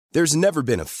There's never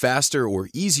been a faster or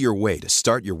easier way to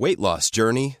start your weight loss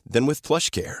journey than with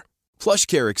PlushCare.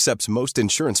 PlushCare accepts most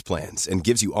insurance plans and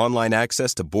gives you online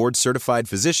access to board-certified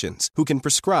physicians who can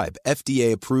prescribe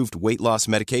FDA-approved weight loss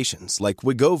medications like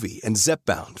Wegovy and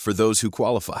Zepbound for those who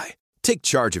qualify. Take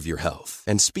charge of your health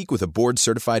and speak with a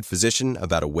board-certified physician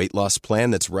about a weight loss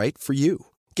plan that's right for you.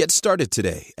 Get started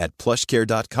today at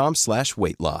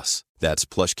plushcare.com/weight-loss. That's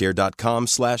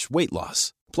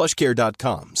plushcare.com/weight-loss.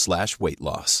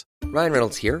 plushcare.com/weight-loss. Ryan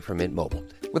Reynolds here from Mint Mobile.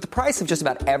 With the price of just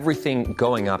about everything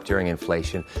going up during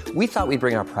inflation, we thought we'd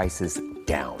bring our prices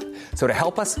down. So to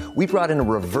help us, we brought in a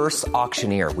reverse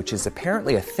auctioneer, which is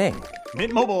apparently a thing.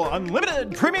 Mint Mobile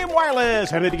Unlimited Premium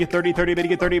Wireless. How to get 30, 30, bit to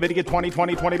get 30, bit to get 20,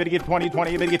 20, 20, bit to get 20,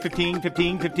 20, bit to get 15,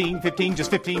 15, 15, 15,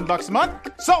 just $15 a month?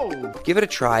 Sold! Give it a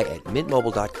try at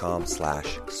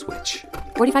mintmobile.com/switch.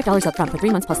 $45 up front for 3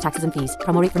 months plus taxes and fees.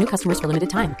 Promo rate for new customers for limited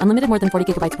time. Unlimited more than 40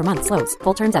 gigabytes per month. Slows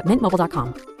full terms at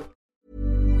mintmobile.com.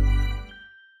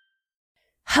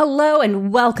 Hello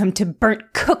and welcome to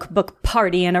Burnt Cookbook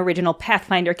Party, an original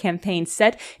Pathfinder campaign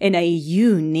set in a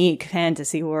unique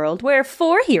fantasy world where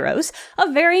 4 heroes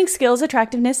of varying skills,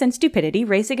 attractiveness, and stupidity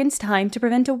race against time to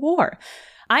prevent a war.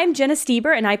 I'm Jenna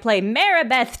Stieber, and I play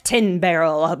Maribeth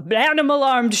Tinbarrel, a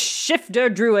animal-armed shifter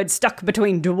druid stuck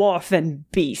between dwarf and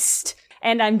beast.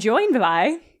 And I'm joined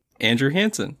by... Andrew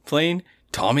Hansen, playing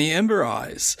Tommy Ember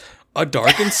Eyes, a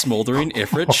dark and smoldering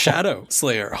Ifrit shadow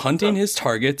slayer hunting his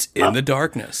targets in the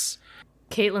darkness.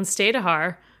 Caitlin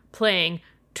Stadahar, playing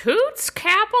Toots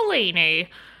Capolini,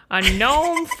 a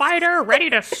gnome fighter ready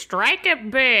to strike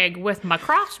it big with my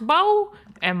crossbow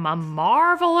and my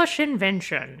marvelous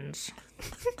inventions.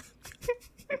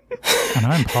 And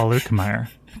I'm Paul Lukemeyer,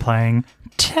 playing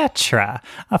Tetra,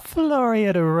 a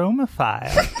Floriad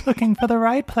aromaphile, looking for the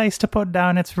right place to put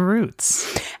down its roots.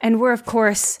 And we're, of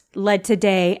course, led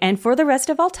today and for the rest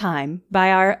of all time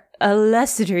by our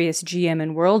illustrious GM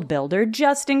and world builder,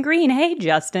 Justin Green. Hey,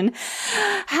 Justin.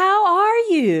 How are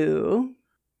you?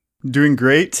 Doing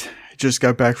great. I just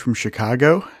got back from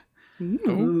Chicago.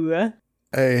 Ooh.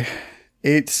 I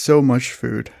ate so much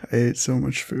food.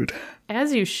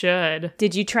 As you should.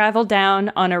 Did you travel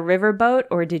down on a riverboat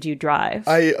or did you drive?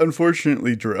 I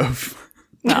unfortunately drove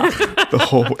the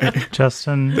whole way.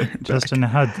 Justin,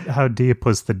 how deep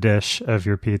was the dish of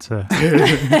your pizza?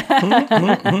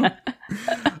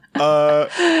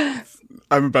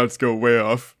 I'm about to go way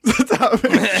off the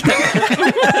topic.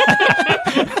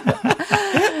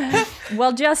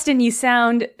 Well, Justin, you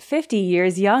sound 50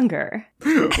 years younger.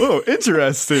 Whoa,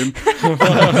 interesting.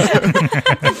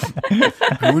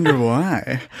 I wonder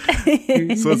why.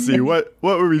 So let's see, what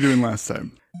were we doing last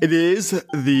time? It is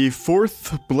the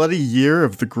 4th bloody year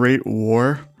of the Great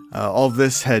War. All of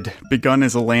this had begun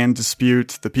as a land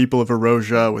dispute. The people of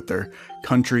Erosia, with their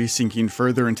country sinking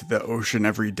further into the ocean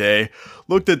every day,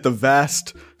 looked at the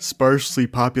vast, sparsely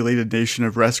populated nation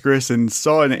of Rescris and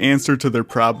saw an answer to their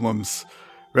problems.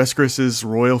 Rescris'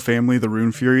 royal family, the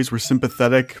Rune Furies, were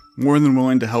sympathetic, more than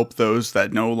willing to help those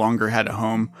that no longer had a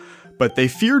home, but they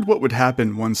feared what would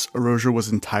happen once Erosia was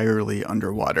entirely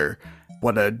underwater.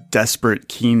 What a desperate,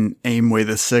 keen Aimway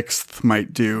VI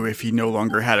might do if he no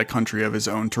longer had a country of his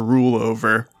own to rule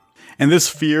over. And this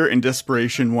fear and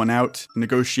desperation won out.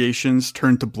 Negotiations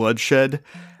turned to bloodshed.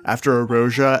 After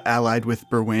Erosia allied with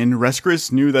Berwyn,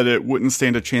 Rescris knew that it wouldn't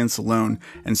stand a chance alone,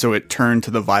 and so it turned to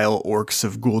the vile orcs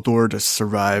of Guldur to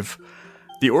survive.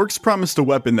 The orcs promised a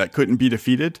weapon that couldn't be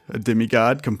defeated, a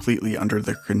demigod completely under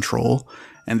their control,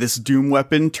 and this doom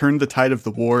weapon turned the tide of the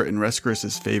war in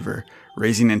Rescris' favor,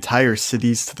 razing entire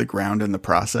cities to the ground in the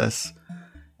process.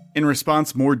 In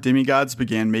response, more demigods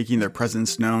began making their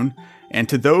presence known, and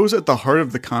to those at the heart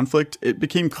of the conflict, it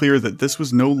became clear that this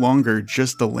was no longer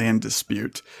just a land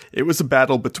dispute. It was a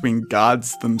battle between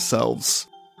gods themselves.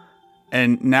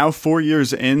 And now, 4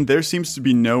 years in, there seems to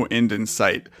be no end in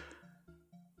sight.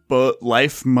 But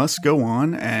life must go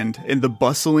on, and in the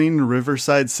bustling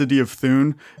riverside city of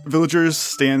Thune, villagers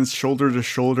stand shoulder to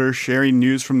shoulder, sharing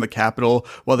news from the capital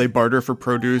while they barter for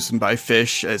produce and buy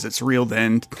fish as it's reeled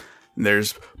in.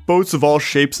 There's boats of all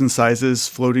shapes and sizes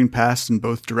floating past in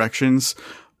both directions,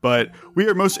 but we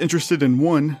are most interested in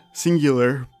one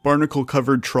singular,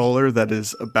 barnacle-covered trawler that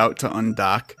is about to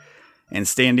undock. And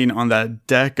standing on the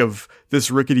deck of this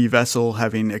rickety vessel,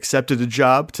 having accepted a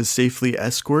job to safely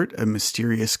escort a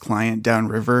mysterious client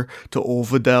downriver to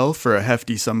Olvadel for a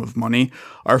hefty sum of money,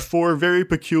 are 4 very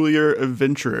peculiar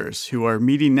adventurers who are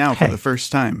meeting now for the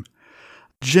first time.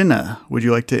 Jenna, would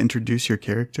you like to introduce your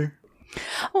character?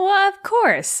 Well, of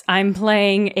course. I'm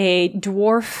playing a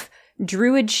dwarf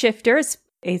druid shifter,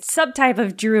 a subtype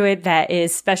of druid that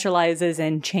specializes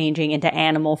in changing into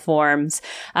animal forms.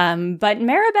 But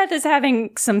Maribeth is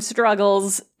having some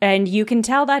struggles, and you can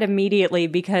tell that immediately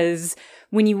because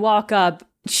when you walk up,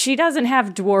 she doesn't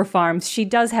have dwarf arms. She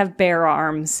does have bear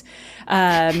arms.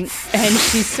 And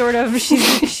she's sort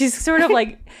of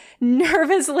like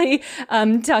nervously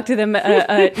tucked them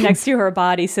next to her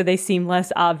body so they seem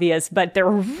less obvious, but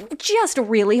they're just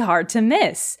really hard to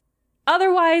miss.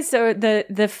 Otherwise, so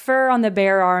the fur on the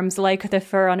bare arms, like the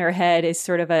fur on her head, is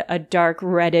sort of a dark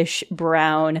reddish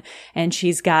brown, and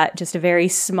she's got just a very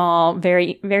small,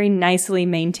 very, very nicely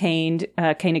maintained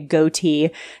kind of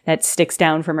goatee that sticks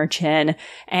down from her chin.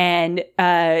 And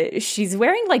she's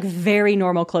wearing like very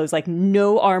normal clothes, like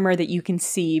no armor that you can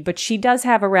see, but she does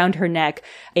have around her neck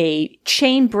a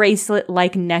chain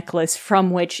bracelet-like necklace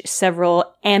from which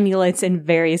several amulets and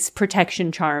various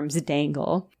protection charms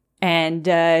dangle.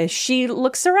 And she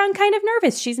looks around kind of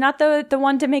nervous. She's not the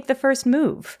one to make the first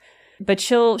move. But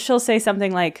she'll say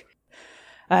something like,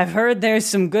 "I've heard there's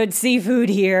some good seafood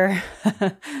here.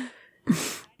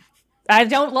 I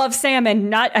don't love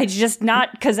salmon. Not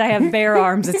because I have bare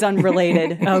arms. It's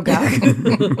unrelated." Oh, God.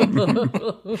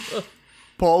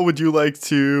 Paul, would you like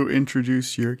to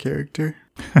introduce your character?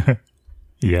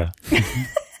 Yeah.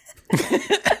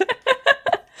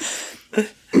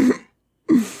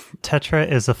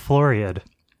 Tetra is a Floriad,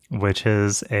 which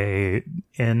is a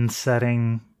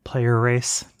in-setting player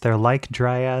race. They're like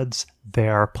dryads. They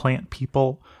are plant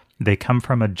people. They come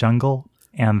from a jungle,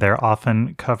 and they're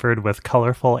often covered with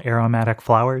colorful aromatic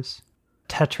flowers.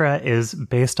 Tetra is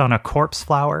based on a corpse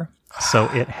flower, so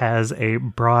it has a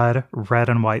broad red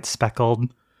and white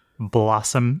speckled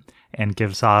blossom and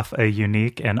gives off a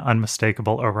unique and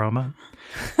unmistakable aroma.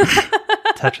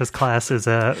 Tetra's class is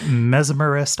a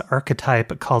mesmerist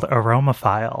archetype called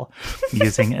Aromaphile,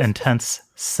 using intense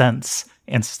scents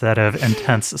instead of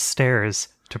intense stares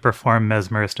to perform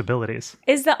mesmerist abilities.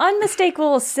 Is the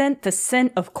unmistakable scent the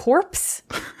scent of corpse?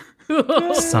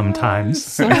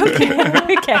 Sometimes. Okay.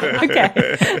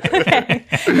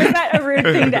 Is that a rude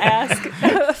thing to ask,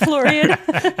 Florian?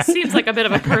 Seems like a bit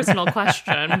of a personal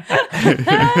question.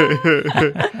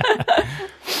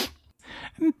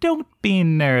 Don't be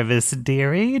nervous,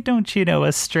 dearie. Don't you know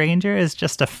a stranger is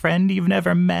just a friend you've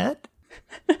never met?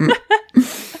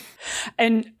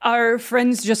 And are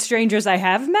friends just strangers I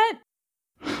have met?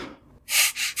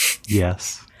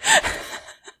 Yes.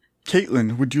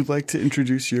 Caitlin, would you like to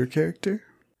introduce your character?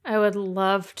 I would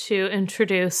love to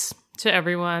introduce to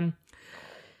everyone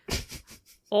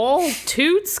old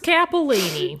Toots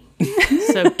Capellini.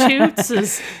 So Toots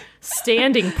is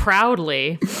standing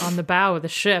proudly on the bow of the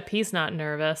ship. He's not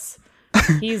nervous.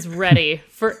 He's ready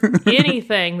for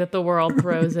anything that the world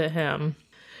throws at him.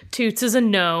 Toots is a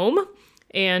gnome,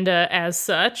 and as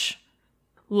such,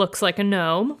 looks like a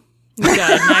gnome. He's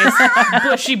got a nice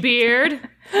bushy beard.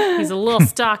 He's a little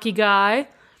stocky guy.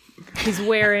 He's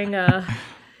wearing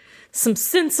some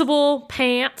sensible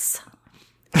pants,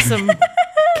 some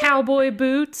cowboy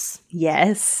boots.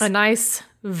 Yes. A nice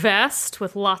vest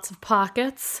with lots of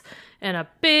pockets, and a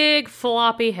big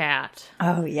floppy hat.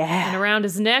 Oh, yeah. And around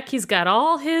his neck, he's got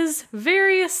all his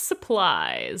various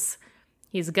supplies.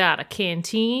 He's got a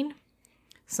canteen,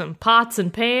 some pots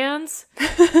and pans.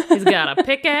 He's got a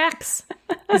pickaxe.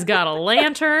 He's got a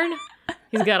lantern.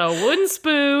 He's got a wooden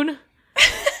spoon.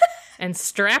 And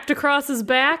strapped across his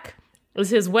back is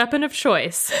his weapon of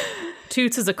choice.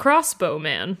 Toots is a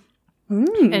crossbowman.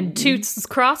 And Toots'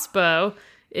 crossbow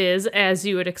is, as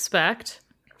you would expect,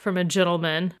 from a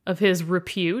gentleman of his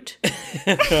repute,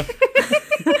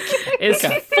 is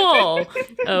full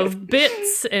of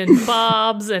bits and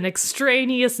bobs and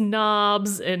extraneous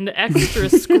knobs and extra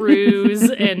screws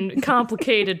and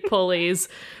complicated pulleys.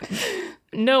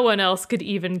 No one else could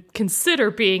even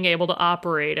consider being able to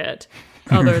operate it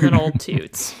other than old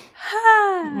Toots.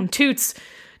 And Toots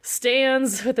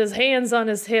stands with his hands on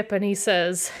his hip and he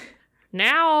says,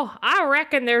 "Now, I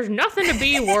reckon there's nothing to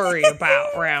be worried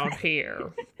about round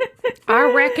here.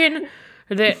 I reckon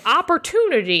that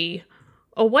opportunity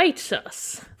awaits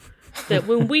us. That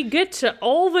when we get to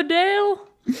Olvadale,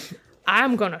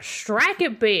 I'm gonna strike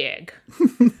it big.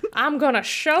 I'm gonna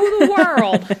show the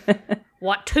world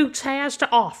what Toots has to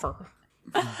offer."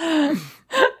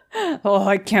 Oh,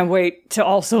 I can't wait to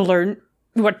also learn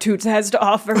what Toots has to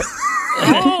offer.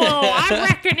 Oh, I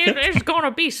reckon it's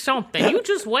gonna be something. You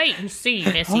just wait and see,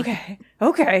 Missy.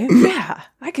 Okay. Yeah,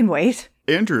 I can wait.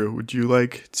 Andrew, would you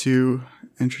like to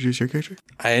introduce your character?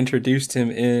 I introduced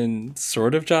him in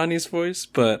sort of Johnny's voice,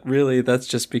 but really that's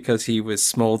just because he was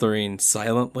smoldering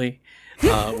silently.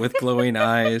 with glowing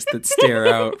eyes that stare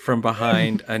out from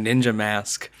behind a ninja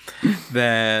mask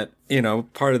that,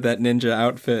 part of that ninja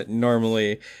outfit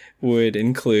normally would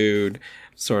include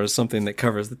sort of something that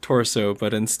covers the torso,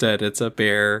 but instead it's a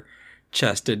bare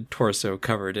chested torso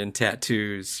covered in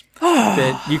tattoos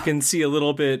that you can see a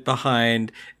little bit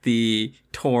behind the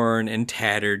torn and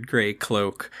tattered gray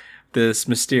cloak. This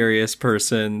mysterious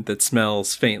person that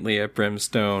smells faintly of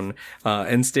brimstone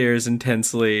and stares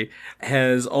intensely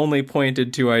has only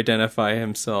pointed to identify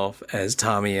himself as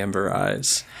Tommy Ember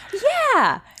Eyes.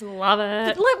 Yeah. Love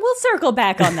it. We'll circle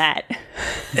back on that.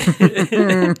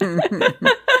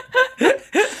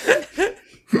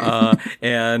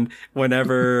 And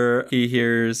whenever he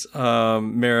hears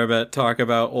Maribeth talk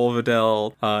about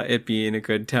Olvidel, it being a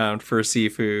good town for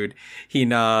seafood, he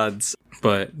nods,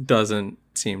 but doesn't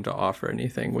seem to offer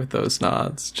anything with those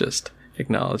nods, just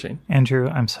acknowledging. Andrew,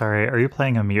 I'm sorry. Are you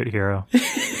playing a mute hero?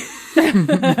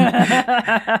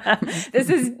 This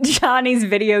is Johnny's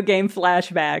video game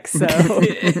flashback, so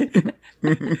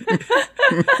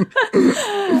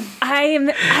I am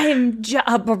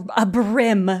a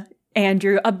brim,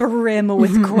 Andrew, a brim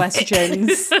with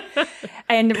questions.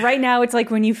 And right now it's like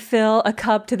when you fill a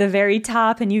cup to the very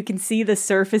top and you can see the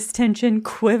surface tension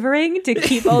quivering to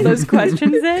keep all those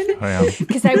questions in.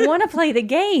 Because I want to play the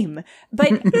game.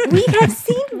 But we have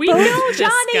seen both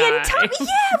Johnny and Tommy.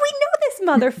 Yeah, we know this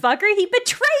motherfucker. He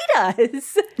betrayed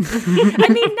us. I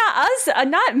mean, not us,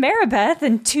 not Maribeth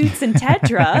and Toots and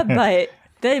Tetra, but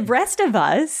the rest of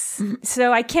us.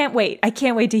 So I can't wait. I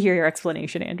can't wait to hear your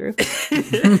explanation, Andrew.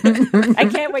 I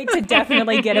can't wait to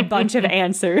definitely get a bunch of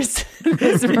answers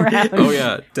this round. Oh,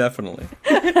 yeah, definitely.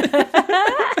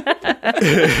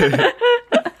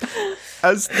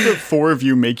 As the four of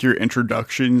you make your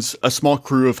introductions, a small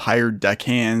crew of hired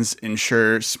deckhands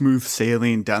ensure smooth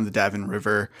sailing down the Davin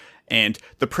River, and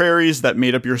the prairies that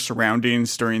made up your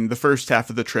surroundings during the first half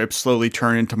of the trip slowly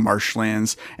turn into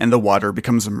marshlands, and the water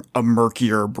becomes a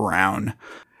murkier brown.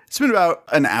 It's been about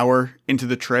an hour into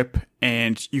the trip,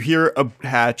 and you hear a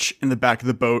hatch in the back of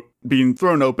the boat being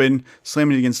thrown open,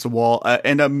 slamming against the wall,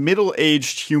 and a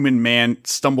middle-aged human man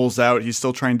stumbles out. He's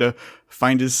still trying to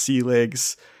find his sea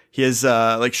legs. He has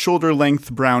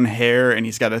shoulder-length brown hair, and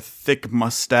he's got a thick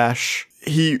mustache.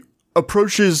 He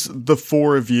approaches the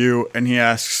four of you, and he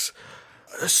asks,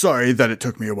 "Sorry that it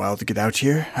took me a while to get out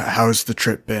here. How's the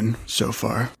trip been so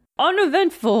far?"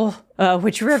 Uneventful,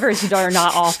 which rivers are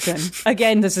not often.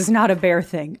 Again, this is not a bear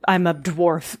thing. I'm a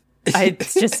dwarf.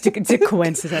 It's a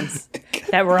coincidence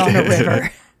that we're on a river.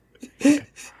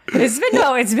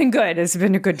 It's been good. It's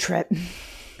been a good trip.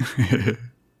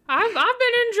 I've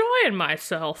been enjoying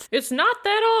myself. It's not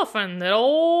that often that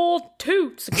old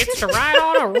Toots gets to ride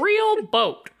on a real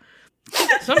boat.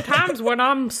 Sometimes when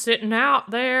I'm sitting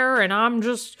out there and I'm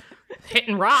just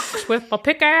hitting rocks with my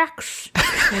pickaxe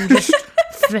and just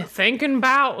thinking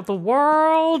about the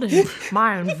world and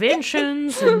my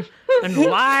inventions and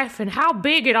life and how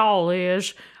big it all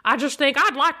is, I just think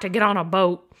I'd like to get on a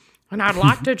boat and I'd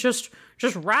like to just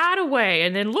ride away.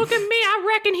 And then look at me, I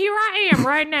reckon here I am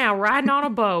right now riding on a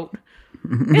boat.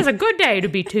 It's a good day to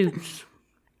be Toots.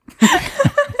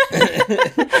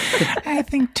 I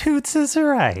think Toots is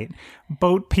right.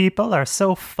 Boat people are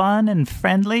so fun and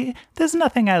friendly. There's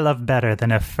nothing I love better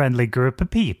than a friendly group of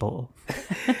people.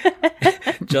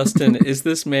 Justin, is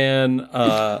this man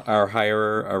our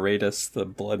hirer, Aratus, the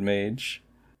blood mage?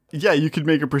 Yeah, you could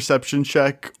make a perception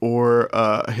check or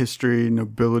a history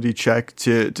nobility check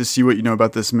to see what you know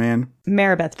about this man.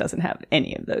 Maribeth doesn't have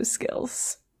any of those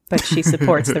skills, but she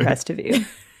supports the rest of you.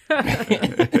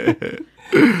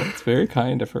 That's very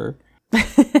kind of her.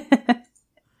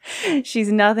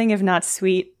 She's nothing if not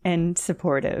sweet and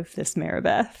supportive, this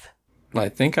Maribeth. I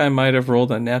think I might have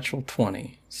rolled a natural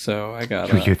 20, so I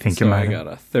got You think you might got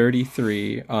a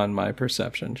 33 on my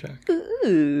perception check.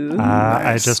 Ooh. Nice.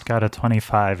 I just got a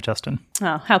 25, Justin.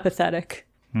 Oh, how pathetic.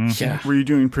 Mm-hmm. Yeah. Were you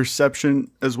doing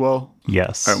perception as well?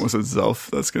 Yes. I almost said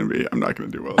Zelf. I'm not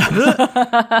going to do well.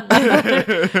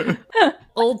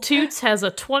 Old Toots has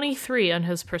a 23 on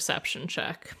his perception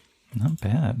check. Not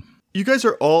bad. You guys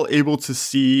are all able to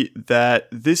see that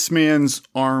this man's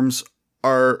arms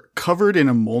are covered in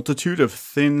a multitude of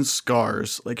thin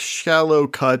scars, like shallow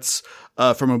cuts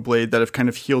from a blade that have kind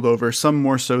of healed over, some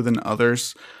more so than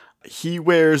others. He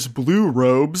wears blue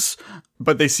robes,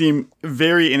 but they seem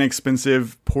very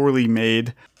inexpensive, poorly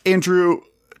made. Andrew,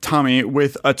 Tommy,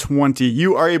 with a 20,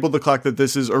 you are able to clock that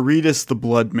this is Aretus the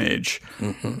Blood Mage.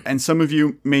 And some of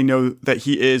you may know that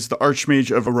he is the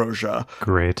Archmage of Erosia.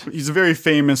 Great. He's a very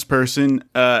famous person,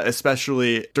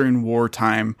 especially during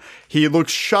wartime. He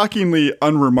looks shockingly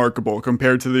unremarkable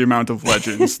compared to the amount of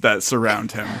legends that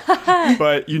surround him.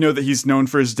 But you know that he's known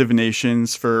for his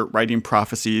divinations, for writing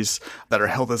prophecies that are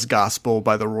held as gospel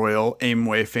by the royal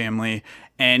Aimway family.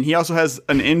 And he also has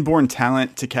an inborn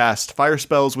talent to cast fire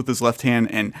spells with his left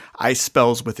hand and ice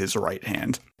spells with his right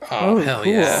hand. Oh, hell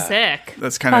cool. yeah. Sick.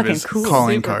 That's kind of his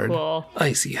calling Super card. cool.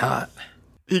 Icy hot.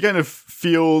 He kind of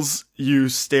feels you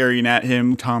staring at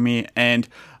him, Tommy, and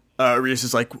Reese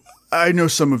is like, I know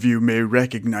some of you may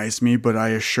recognize me, but I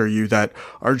assure you that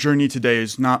our journey today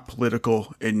is not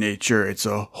political in nature. It's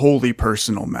a wholly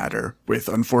personal matter with,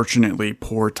 unfortunately,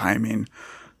 poor timing.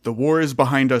 The war is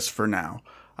behind us for now.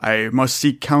 I must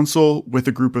seek counsel with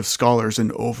a group of scholars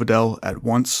in Ovidel at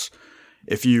once.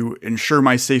 If you ensure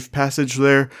my safe passage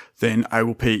there, then I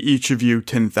will pay each of you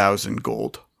 10,000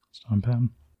 gold. Stomp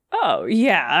him. Oh,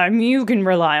 yeah, I mean, you can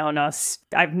rely on us.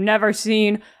 I've never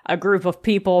seen a group of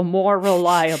people more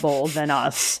reliable than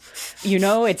us. You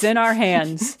know, it's in our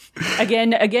hands.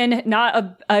 Again,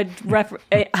 not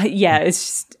yeah,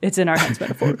 it's in our hands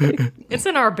metaphorically. It's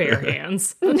in our bare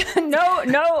hands.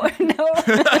 No.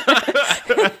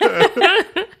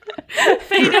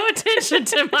 Pay no attention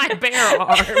to my bare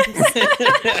arms.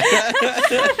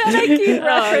 I keep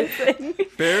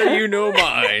referencing. Bear you no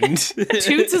mind.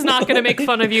 Toots is not going to make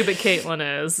fun of you, but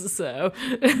Caitlin is, so.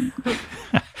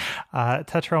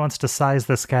 Tetra wants to size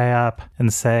this guy up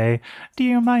and say, do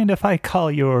you mind if I call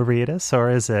you Aretus, or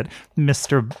is it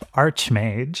Mr.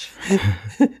 Archmage?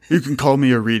 You can call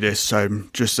me Aretus. I'm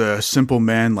just a simple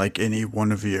man like any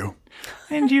one of you.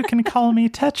 And you can call me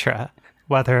Tetra,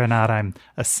 whether or not I'm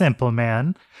a simple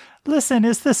man. Listen,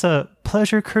 is this a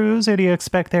pleasure cruise, or do you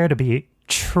expect there to be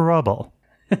trouble?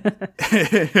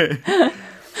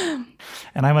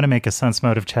 And I want to make a sense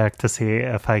motive check to see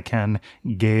if I can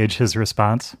gauge his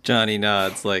response. Johnny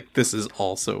nods like this is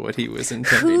also what he was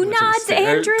intending. Who nods,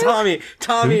 Andrew? Tommy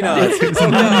nods.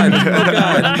 Oh God.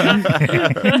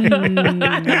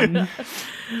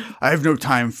 I have no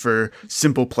time for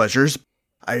simple pleasures.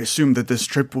 I assume that this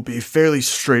trip will be fairly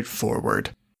straightforward.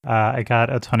 I got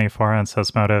a 24 on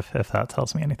sense motive, if that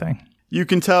tells me anything. You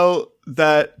can tell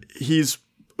that he's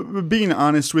being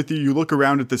honest with you. You look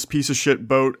around at this piece of shit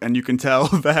boat and you can tell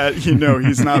that, you know,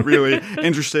 he's not really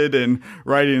interested in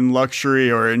riding luxury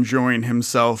or enjoying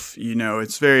himself. You know,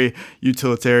 it's very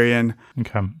utilitarian.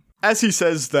 Okay. As he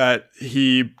says that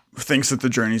he thinks that the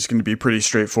journey is going to be pretty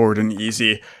straightforward and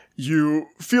easy, you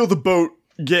feel the boat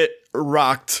get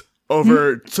rocked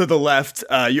over to the left.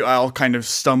 You all kind of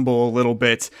stumble a little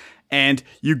bit, and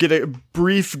you get a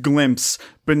brief glimpse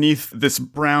beneath this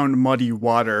brown, muddy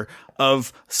water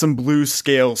of some blue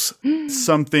scales.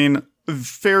 Something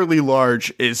fairly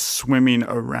large is swimming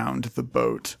around the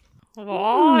boat.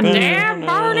 Oh, damn,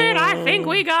 burn it. I think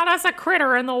we got us a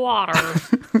critter in the water.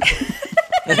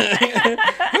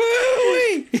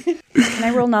 Can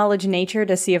I roll knowledge nature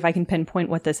to see if I can pinpoint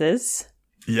what this is?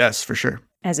 Yes, for sure.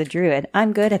 As a druid,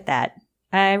 I'm good at that.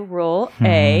 I roll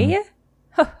a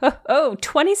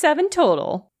 27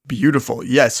 total. Beautiful.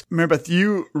 Yes. Maribeth,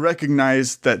 you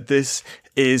recognize that this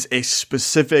is a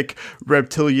specific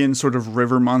reptilian sort of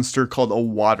river monster called a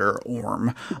water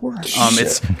orm.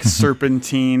 It's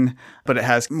serpentine, but it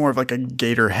has more of like a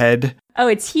gator head. Oh,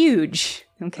 it's huge.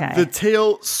 Okay. The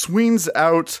tail swings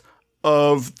out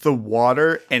of the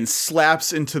water and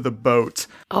slaps into the boat.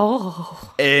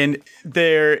 Oh. And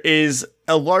there is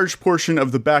a large portion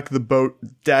of the back of the boat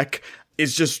deck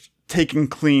is just taken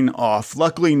clean off.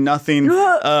 Luckily, nothing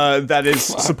that is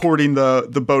supporting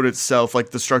the boat itself,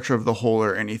 like the structure of the hull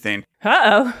or anything.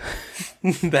 Uh-oh.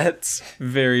 That's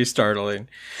very startling.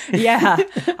 Yeah,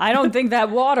 I don't think that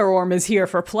water orm is here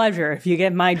for pleasure, if you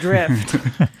get my drift.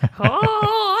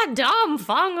 Oh, dumb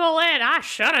fungal it. I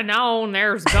should have known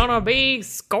there's gonna be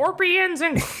scorpions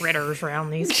and critters around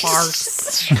these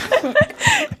parts.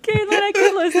 Caitlin, I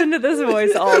could listen to this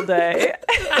voice all day.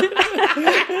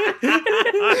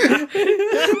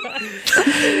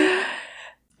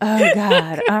 Oh,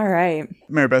 God. All right.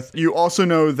 Maribeth, you also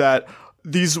know that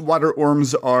these water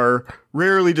orms are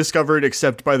rarely discovered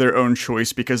except by their own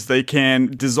choice because they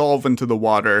can dissolve into the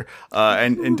water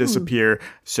and disappear.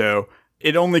 So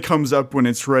it only comes up when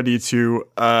it's ready to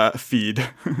feed.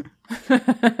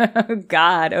 Oh,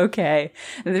 God. Okay.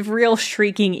 The real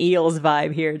shrieking eels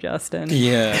vibe here, Justin.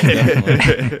 Yeah,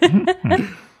 definitely.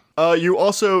 You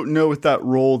also know with that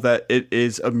roll that it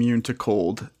is immune to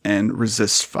cold and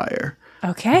resists fire.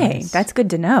 Okay. Nice. That's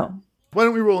good to know. Why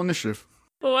don't we roll initiative?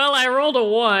 Well, I rolled a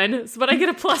 1, but I get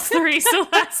a +3, so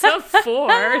that's a 4. So,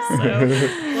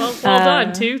 well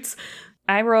done, Toots.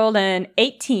 I rolled an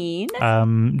 18.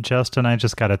 Justin, I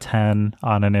just got a 10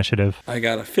 on initiative. I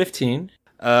got a 15.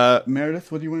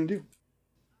 Meredith, what do you want to do?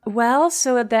 Well,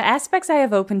 so the aspects I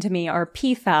have open to me are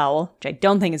peafowl, which I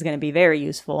don't think is going to be very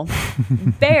useful.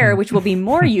 Bear, which will be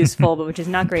more useful, but which is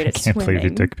not great at Can't swimming.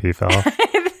 believe you took peafowl.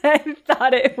 I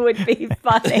thought it would be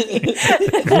funny.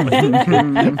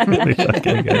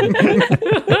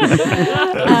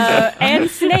 And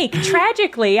snake.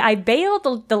 Tragically, I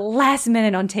bailed the last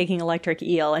minute on taking electric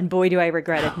eel, and boy, do I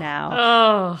regret it now.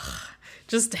 Oh,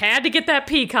 just had to get that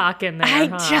peacock in there.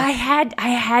 I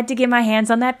had to get my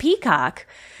hands on that peacock.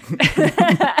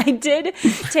 I did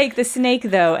take the snake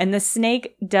though, and the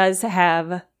snake does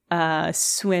have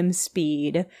swim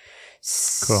speed.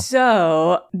 Cool.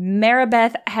 So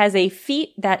Maribeth has a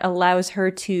feat that allows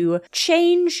her to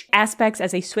change aspects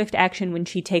as a swift action when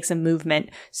she takes a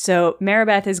movement. So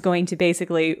Maribeth is going to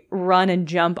basically run and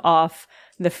jump off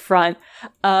the front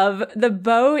of the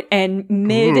boat and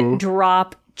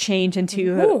mid-drop change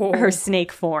into her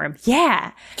snake form.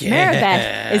 Yeah.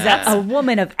 Maribeth is a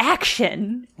woman of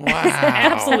action. Wow.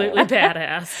 Absolutely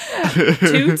badass.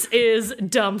 Toots is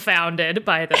dumbfounded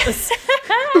by this.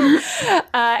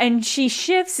 And she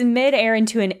shifts midair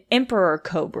into an emperor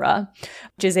cobra,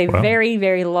 which is a very,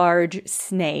 very large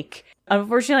snake.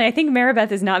 Unfortunately, I think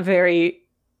Maribeth is not very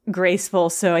graceful,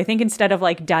 so I think instead of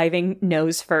like diving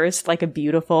nose first like a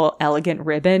beautiful, elegant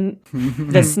ribbon,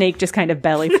 the snake just kind of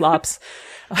belly flops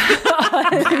on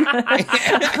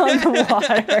the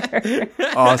water.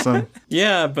 Awesome.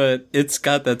 Yeah, but it's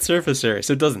got that surface area,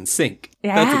 so it doesn't sink.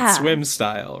 Yeah. That's its swim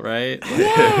style, right?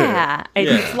 Yeah. It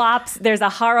Yeah. flops. There's a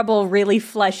horrible, really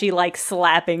fleshy, like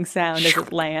slapping sound as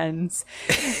it lands.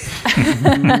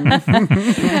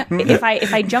 If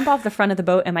I jump off the front of the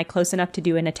boat, am I close enough to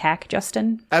do an attack,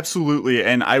 Justin? Absolutely.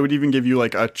 And I would even give you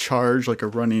like a charge, like a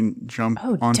running jump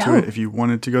onto dope. it if you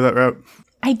wanted to go that route.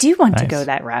 I do want to go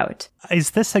that route.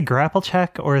 Is this a grapple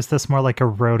check or is this more like a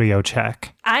rodeo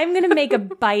check? I'm going to make a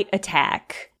bite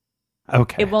attack.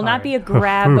 Okay. It will not be a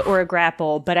grab or a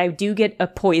grapple, but I do get a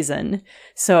poison.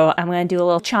 So I'm going to do a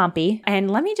little chompy.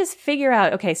 And let me just figure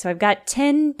out. Okay, so I've got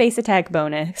 10 base attack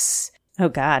bonus. Oh,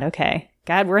 God. Okay.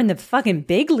 God, we're in the fucking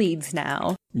big leagues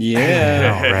now.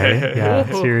 Yeah. Oh, right?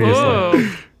 Yeah, seriously. Whoa.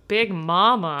 Big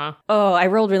mama. Oh, I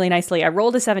rolled really nicely. I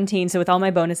rolled a 17, so with all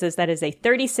my bonuses, that is a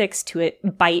 36 to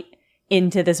bite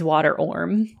into this water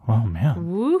orm. Oh, man.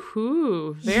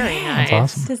 Woohoo. Very nice.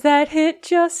 That's awesome. Does that hit,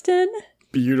 Justin?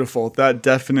 Beautiful. That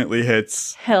definitely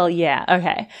hits. Hell yeah.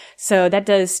 Okay. So that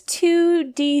does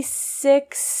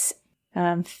 2d6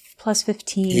 plus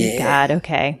 15. Yeah. God,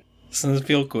 okay. Doesn't this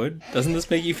feel good? Doesn't this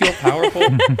make you feel powerful?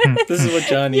 This is what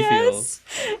Johnny feels.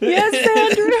 Yes,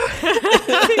 Andrew.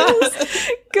 Feels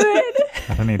good.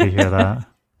 I don't need to hear that.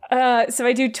 So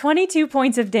I do 22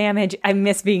 points of damage. I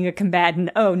miss being a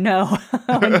combatant. Oh no.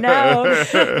 Oh no.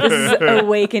 This is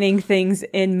awakening things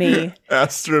in me.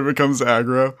 Astra becomes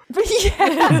aggro.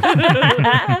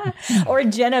 Yeah. Or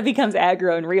Jenna becomes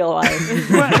aggro in real life.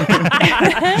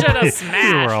 Jenna We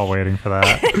smash. were all waiting for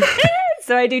that.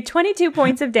 So I do 22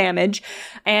 points of damage,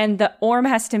 and the orm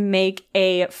has to make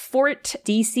a fort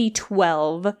DC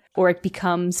 12, or it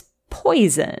becomes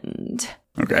poisoned.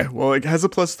 Okay, well, it has a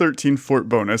plus 13 fort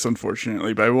bonus,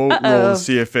 unfortunately, but I will roll to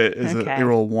see if it is Okay. a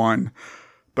roll 1.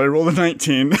 But I rolled a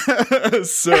 19,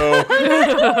 so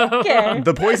Okay.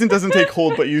 the poison doesn't take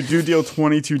hold, but you do deal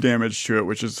 22 damage to it,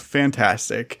 which is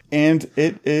fantastic. And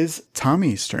it is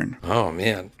Tommy's turn. Oh,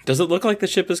 man. Does it look like the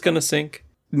ship is going to sink?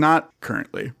 Not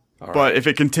currently, All but right. if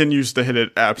it continues to hit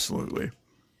it, absolutely.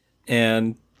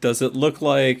 And does it look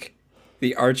like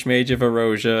the Archmage of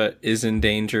Erosia is in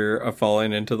danger of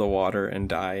falling into the water and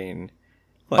dying?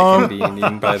 Like him being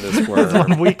eaten by this worm?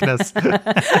 One weakness.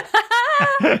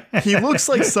 He looks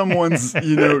like someone's,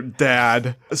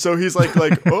 dad. So he's like,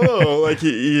 oh, like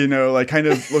he, like kind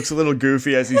of looks a little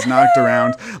goofy as he's knocked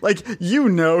around. Like,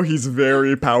 he's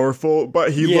very powerful,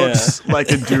 but he Yeah. looks like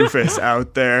a doofus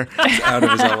out there. He's out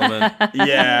of his element.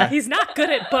 Yeah. He's not good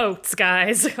at boats,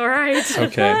 guys. All right.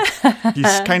 Okay. He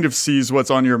kind of sees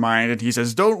what's on your mind and he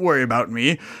says, "Don't worry about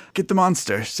me. Get the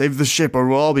monster. Save the ship or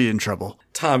we'll all be in trouble."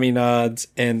 Tommy nods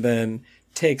and then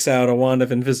takes out a wand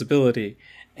of invisibility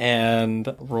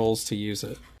and rolls to use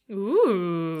it.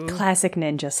 Ooh. Classic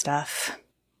ninja stuff.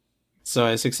 So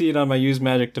I succeed on my use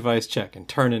magic device check and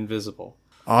turn invisible.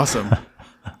 Awesome.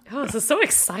 Oh, this is so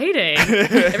exciting.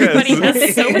 Everybody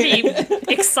has so many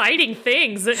exciting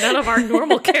things that none of our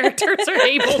normal characters are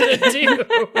able to do.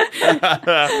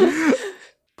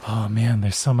 Oh, man,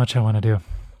 there's so much I want to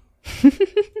do.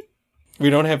 We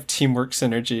don't have teamwork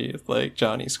synergy like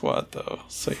Johnny Squad, though.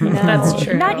 So No, That's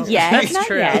true. Not yet. That's not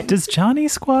true. yet. Does Johnny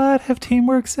Squad have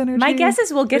teamwork synergy? My guess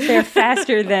is we'll get there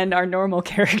faster than our normal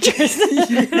characters.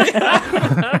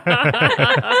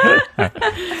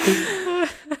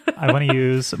 I want to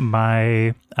use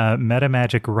my Meta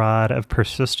Magic Rod of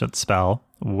Persistent spell,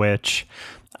 which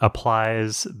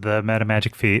applies the Meta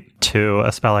Magic feat to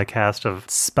a spell I cast of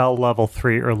spell level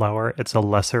 3 or lower. It's a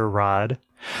lesser rod.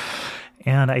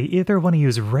 And I either want to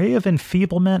use Ray of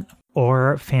Enfeeblement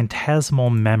or Phantasmal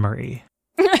Memory.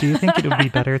 Do you think it would be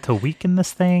better to weaken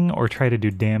this thing or try to do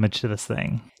damage to this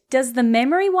thing? Does the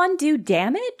memory one do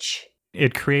damage?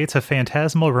 It creates a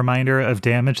phantasmal reminder of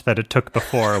damage that it took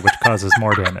before, which causes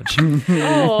more damage.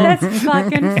 Oh, That's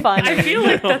fucking funny. I feel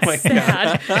like that's my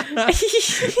sad.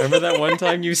 remember that one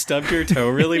time you stubbed your toe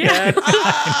really bad?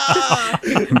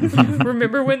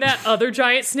 Remember when that other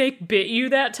giant snake bit you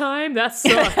that time? That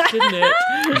sucked, didn't it?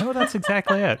 No, that's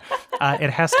exactly it. It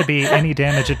has to be any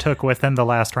damage it took within the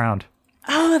last round.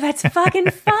 Oh, that's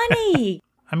fucking funny.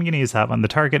 I'm going to use that one. The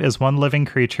target is one living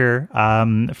creature.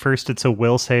 First, it's a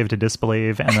will save to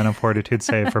disbelieve, and then a fortitude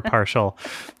save for partial.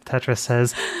 Tetra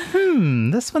says,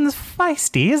 this one's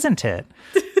feisty, isn't it?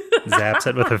 Zaps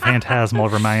it with a phantasmal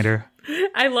reminder.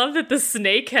 I love that the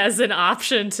snake has an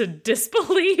option to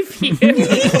disbelieve you.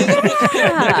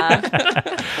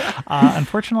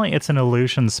 Unfortunately, it's an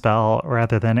illusion spell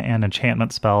rather than an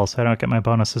enchantment spell, so I don't get my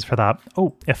bonuses for that.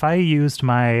 Oh, if I used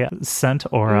my scent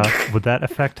aura, would that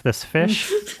affect this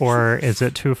fish, or is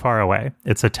it too far away?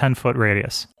 It's a 10-foot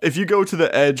radius. If you go to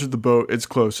the edge of the boat, it's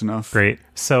close enough. Great.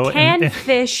 So, Can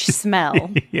fish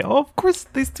smell? yeah, of course,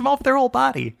 they smell their whole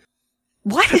body.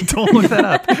 What? Don't look that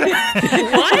up.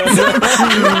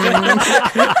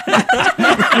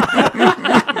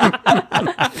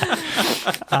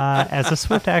 As a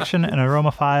swift action, an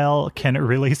aromaphile can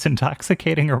release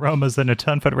intoxicating aromas in a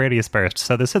 10-foot radius burst.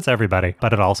 So this hits everybody,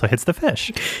 but it also hits the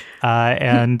fish.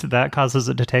 And that causes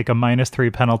it to take a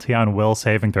 -3 penalty on will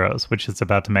saving throws, which it's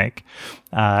about to make.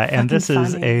 And this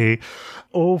is a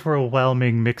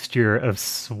overwhelming mixture of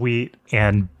sweet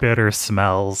and bitter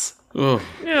smells. Ugh.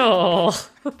 Oh.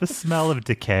 The smell of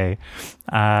decay.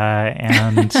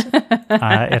 And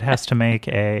it has to make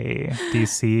a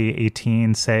DC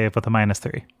 18 save with a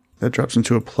 -3. That drops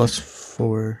into a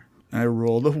 +4. I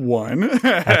rolled a 1.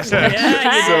 Excellent.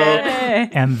 Yeah,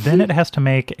 And then it has to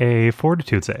make a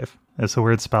fortitude save. It's a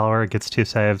weird spell where it gets 2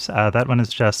 saves. That one is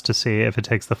just to see if it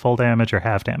takes the full damage or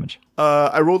half damage.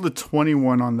 I rolled a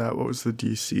 21 on that. What was the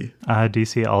DC?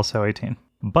 DC also 18.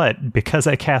 But because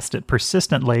I cast it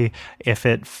persistently, if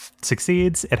it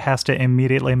succeeds, it has to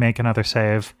immediately make another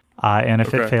save. And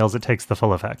if it fails, it takes the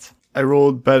full effect. I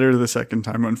rolled better the second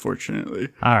time, unfortunately.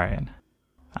 All right.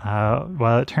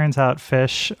 Well, it turns out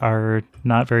fish are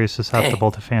not very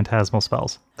susceptible to phantasmal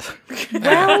spells.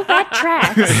 Well, that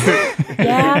tracks.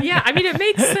 Yeah. Yeah, I mean, it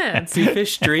makes sense. Do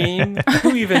fish dream?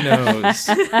 Who even knows?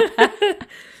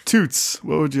 Toots,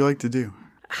 what would you like to do?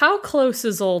 How close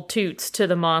is old Toots to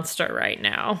the monster right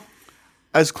now?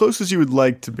 As close as you would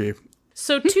like to be.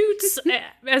 So Toots,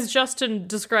 as Justin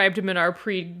described him in our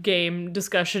pre-game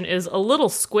discussion, is a little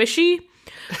squishy.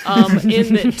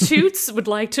 In that Toots would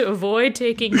like to avoid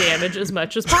taking damage as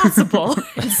much as possible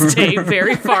and stay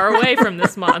very far away from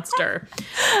this monster.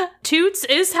 Toots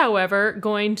is, however,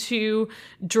 going to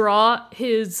draw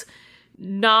his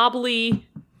knobbly,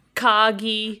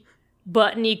 coggy,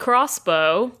 buttony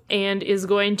crossbow and is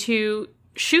going to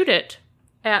shoot it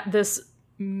at this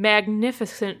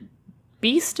magnificent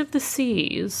beast of the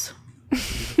seas.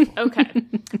 Okay,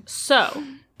 so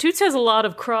Toots has a lot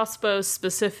of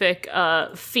crossbow-specific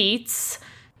feats.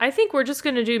 I think we're just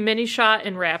going to do mini shot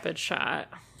and rapid shot.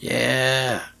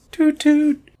 Yeah. Toot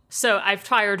toot. So I've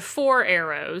fired 4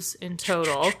 arrows in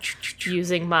total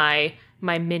using my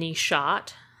mini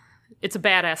shot. It's a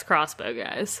badass crossbow,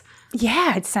 guys.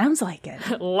 Yeah, it sounds like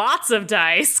it. Lots of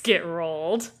dice get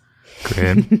rolled.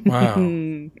 Great. Wow.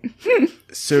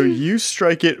 So you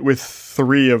strike it with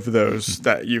 3 of those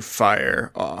that you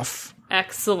fire off.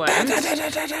 Excellent.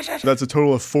 That's a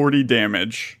total of 40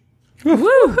 damage.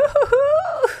 Woo!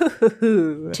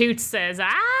 Toots says,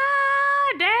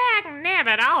 dag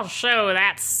nabbit, I'll show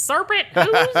that serpent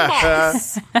who's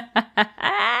boss.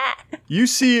 You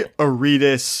see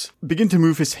Aretus begin to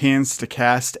move his hands to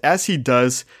cast. As he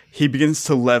does, he begins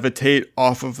to levitate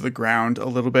off of the ground a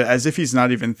little bit, as if he's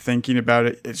not even thinking about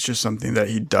it. It's just something that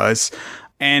he does.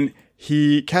 And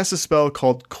he casts a spell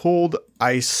called Cold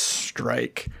Ice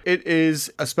Strike. It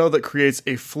is a spell that creates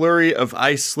a flurry of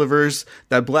ice slivers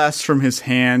that blasts from his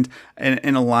hand and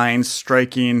in a line,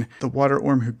 striking the water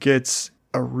orm, who gets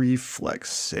a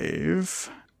reflex save.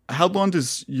 How long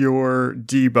does your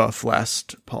debuff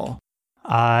last, Paul?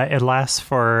 It lasts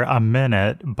for a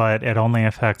minute, but it only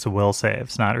affects will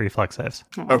saves, not reflex saves.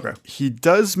 Okay. He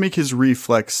does make his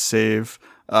reflex save,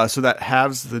 so that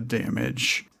halves the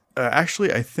damage.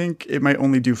 Actually, I think it might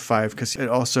only do 5 because it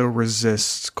also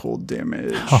resists cold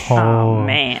damage. Oh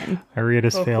man.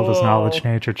 Aretas failed his knowledge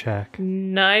nature check.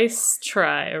 Nice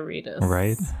try, Aretas.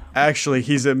 Right? Actually,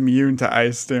 he's immune to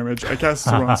ice damage. I cast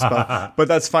the wrong spell, but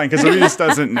that's fine because Aretas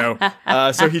doesn't know.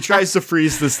 So he tries to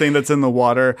freeze this thing that's in the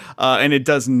water, and it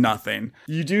does nothing.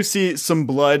 You do see some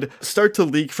blood start to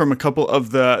leak from a couple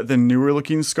of the newer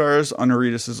looking scars on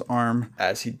Aretas' arm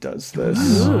as he does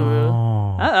this.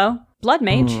 Uh-oh. Blood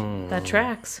mage. That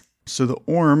tracks. So the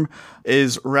Orm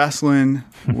is wrestling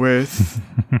with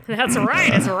That's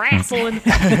right, it's wrestling.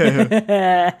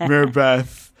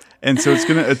 Maribeth. And so it's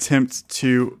going to attempt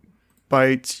to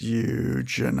bite you,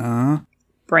 Jenna.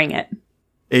 Bring it.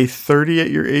 A 30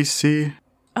 at your AC.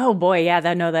 Oh boy, yeah,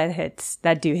 that hits.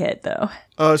 That do hit though.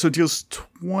 So it deals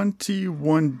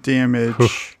 21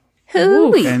 damage.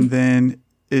 Hooey. And then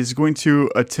is going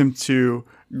to attempt to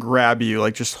grab you,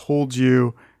 like just hold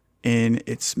you in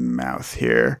its mouth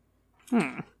here.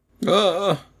 It's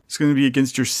going to be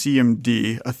against your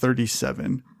CMD, a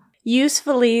 37.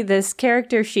 Usefully, this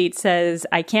character sheet says,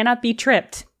 I cannot be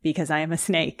tripped because I am a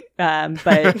snake. But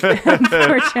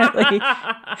unfortunately,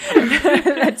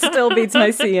 that still beats my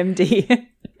CMD.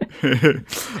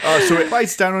 So it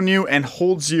bites down on you and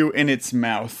holds you in its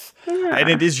mouth. And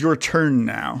it is your turn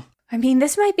now. I mean,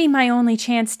 this might be my only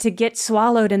chance to get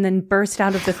swallowed and then burst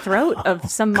out of the throat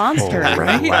of some monster,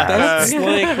 right? That's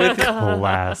like with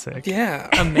Classic. yeah.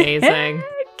 Amazing.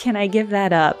 Can I give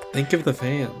that up? Think of the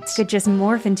fans. Could just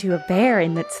morph into a bear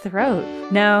in its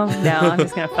throat. No, I'm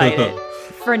just going to fight it.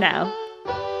 For now.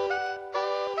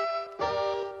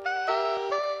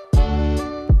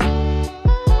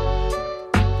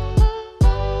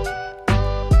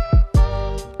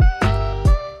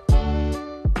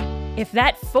 If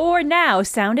that "for now"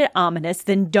 sounded ominous,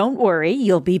 then don't worry,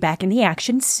 you'll be back in the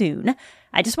action soon.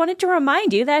 I just wanted to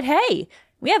remind you that, hey,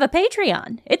 we have a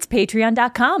Patreon. It's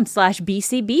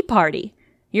patreon.com/bcbparty.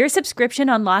 Your subscription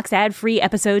unlocks ad-free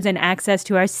episodes and access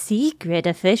to our secret,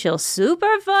 official,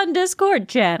 super fun Discord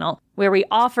channel, where we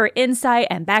offer insight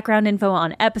and background info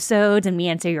on episodes, and we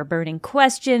answer your burning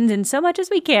questions and so much as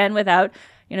we can without,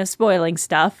 spoiling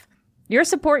stuff. Your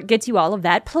support gets you all of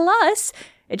that, plus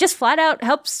it just flat out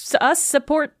helps us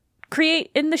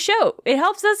create in the show. It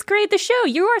helps us create the show.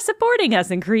 You are supporting us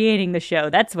in creating the show.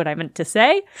 That's what I meant to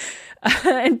say.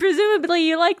 And presumably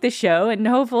you like the show, and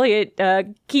hopefully it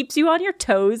keeps you on your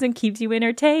toes and keeps you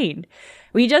entertained.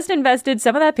 We just invested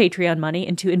some of that Patreon money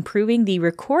into improving the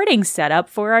recording setup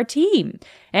for our team,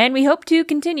 and we hope to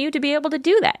continue to be able to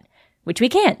do that, which we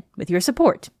can with your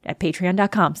support at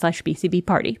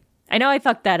patreon.com/bcbparty. I know I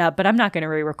fucked that up, but I'm not going to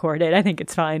re-record it. I think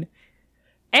it's fine.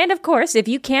 And of course, if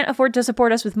you can't afford to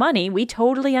support us with money, we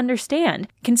totally understand.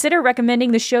 Consider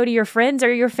recommending the show to your friends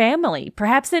or your family,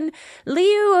 perhaps in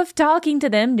lieu of talking to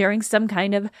them during some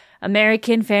kind of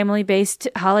American family-based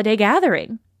holiday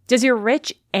gathering. Does your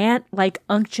rich aunt like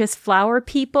unctuous flower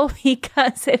people?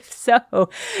 Because if so,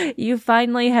 you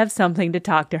finally have something to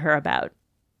talk to her about.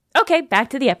 Okay, back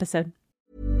to the episode.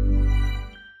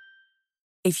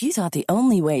 If you thought the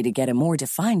only way to get a more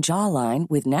defined jawline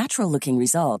with natural-looking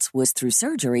results was through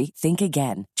surgery, think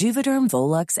again. Juvederm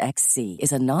Volux XC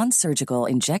is a non-surgical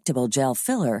injectable gel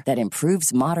filler that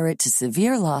improves moderate to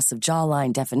severe loss of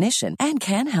jawline definition and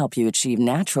can help you achieve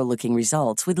natural-looking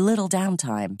results with little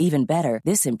downtime. Even better,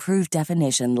 this improved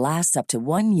definition lasts up to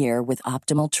 1 year with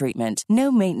optimal treatment.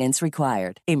 No maintenance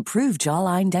required. Improve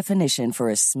jawline definition for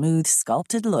a smooth,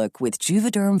 sculpted look with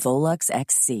Juvederm Volux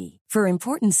XC. For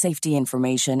important safety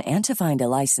information and to find a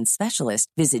licensed specialist,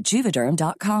 visit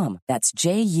Juvederm.com. That's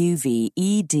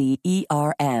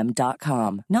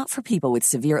JUVEDERM.com. Not for people with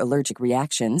severe allergic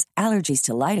reactions, allergies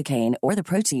to lidocaine, or the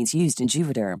proteins used in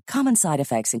Juvederm. Common side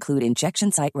effects include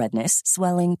injection site redness,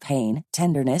 swelling, pain,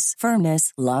 tenderness,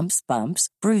 firmness, lumps, bumps,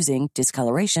 bruising,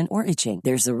 discoloration, or itching.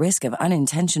 There's a risk of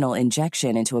unintentional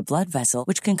injection into a blood vessel,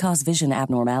 which can cause vision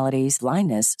abnormalities,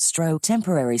 blindness, stroke,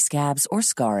 temporary scabs, or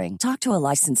scarring. Talk to a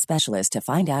licensed specialist to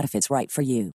find out if it's right for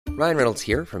you. Ryan Reynolds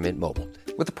here from Mint Mobile.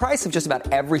 With the price of just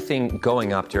about everything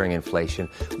going up during inflation,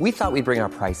 we thought we'd bring our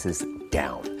prices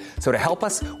down. So to help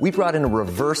us, we brought in a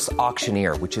reverse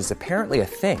auctioneer, which is apparently a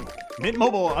thing. Mint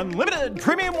Mobile Unlimited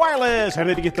Premium Wireless. How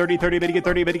to get 30, 30, bit to get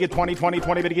 30, bit to get 20, 20,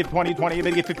 20, bit to get 20, 20,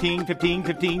 bit to get 15, 15,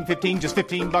 15, 15, just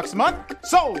 $15 a month?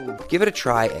 Sold! Give it a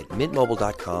try at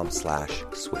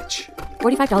mintmobile.com/switch.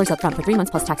 $45 up front for 3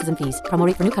 months plus taxes and fees. Promo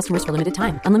rate for new customers for limited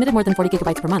time. Unlimited more than 40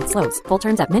 gigabytes per month. Slows full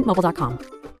terms at mintmobile.com.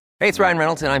 Hey, it's Ryan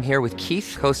Reynolds, and I'm here with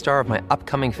Keith, co-star of my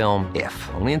upcoming film, If,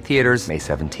 only in theaters May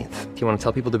 17th. Do you want to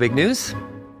tell people the big news?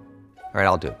 All right,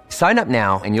 I'll do it. Sign up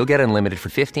now and you'll get unlimited for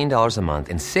 $15 a month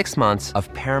and 6 months of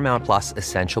Paramount Plus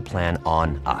Essential Plan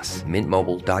on us.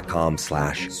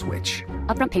 MintMobile.com/switch.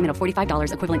 Upfront payment of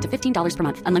 $45 equivalent to $15 per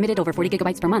month. Unlimited over 40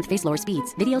 gigabytes per month. Face lower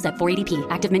speeds. Videos at 480p.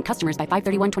 Active Mint customers by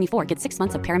 531.24 get 6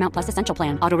 months of Paramount Plus Essential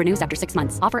Plan. Auto renews after 6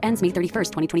 months. Offer ends May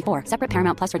 31st, 2024. Separate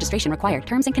Paramount Plus registration required.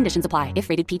 Terms and conditions apply if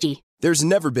rated PG. There's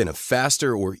never been a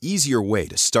faster or easier way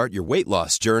to start your weight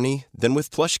loss journey than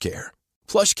with PlushCare.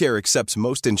 PlushCare accepts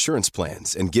most insurance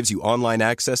plans and gives you online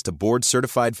access to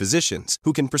board-certified physicians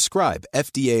who can prescribe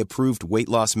FDA-approved weight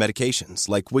loss medications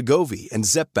like Wegovy and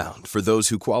Zepbound for those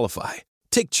who qualify.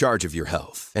 Take charge of your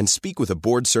health and speak with a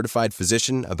board-certified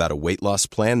physician about a weight loss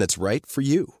plan that's right for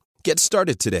you. Get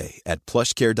started today at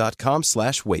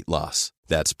plushcare.com/weight loss.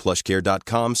 That's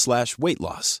plushcare.com/weight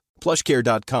loss.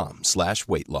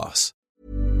 plushcare.com/weight loss.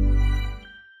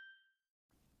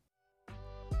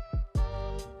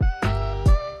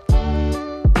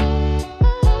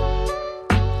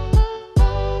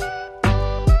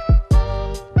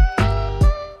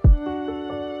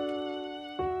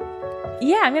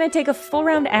 Yeah, I'm going to take a full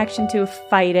round action to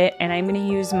fight it, and I'm going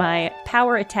to use my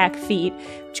power attack feat,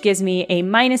 which gives me a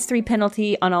 -3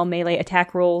 penalty on all melee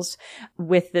attack rolls.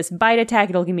 With this bite attack,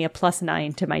 it'll give me a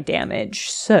 +9 to my damage.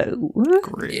 So,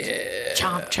 Great. Yeah.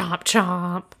 Chomp, chomp,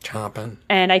 chomp. Chomping.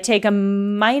 and I take a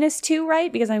 -2,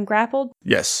 right? Because I'm grappled.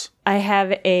 Yes. I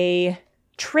have a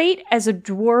trait as a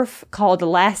dwarf called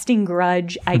Lasting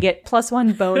Grudge. I get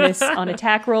 +1 bonus on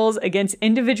attack rolls against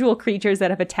individual creatures that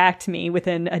have attacked me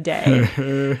within a day.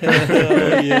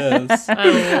 Yes.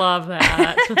 I love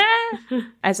that.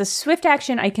 As a swift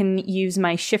action, I can use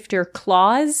my shifter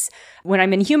claws. When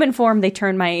I'm in human form, they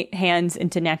turn my hands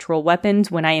into natural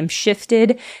weapons. When I am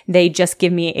shifted, they just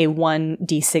give me a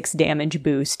 1d6 damage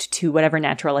boost to whatever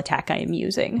natural attack I am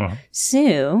using. Wow.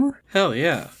 So, Hell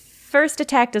yeah. first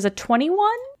attack does a 21?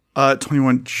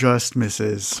 21 just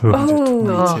misses.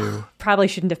 Oh. 22. Probably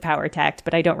shouldn't have power attacked,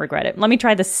 but I don't regret it. Let me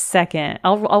try the second.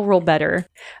 I'll roll better.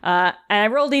 And I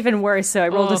rolled even worse, so I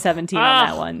rolled a 17 on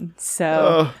that one.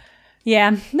 So,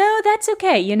 yeah. No, that's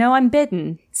okay. You know, I'm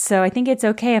bitten. So I think it's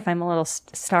okay if I'm a little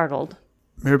startled.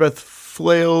 Maribeth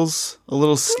flails a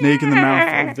little snake in the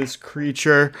mouth of this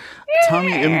creature.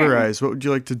 Tommy Embereyes, what would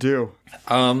you like to do?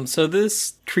 So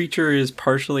this creature is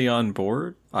partially on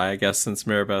board, I guess, since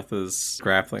Maribeth is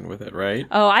grappling with it, right?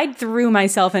 Oh, I threw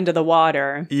myself into the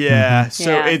water. Yeah,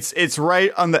 so Yeah. it's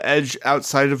right on the edge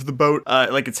outside of the boat,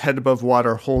 like its head above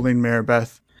water, holding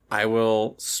Maribeth. I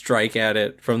will strike at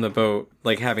it from the boat,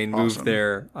 like having moved Awesome.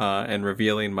 there and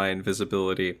revealing my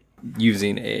invisibility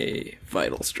using a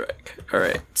vital strike. All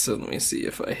right, so let me see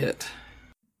if I hit.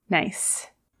 Nice.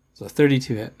 So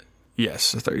 32 hit.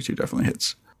 Yes, a 32 definitely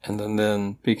hits. And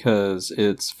then because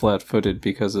it's flat-footed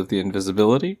because of the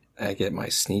invisibility, I get my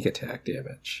sneak attack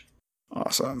damage.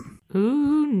 Awesome.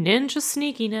 Ooh, ninja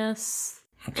sneakiness.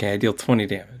 Okay, I deal 20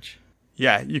 damage.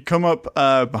 Yeah, you come up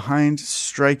behind,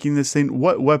 striking this thing.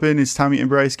 What weapon is Tommy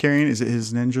Embereyes carrying? Is it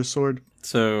his ninja sword?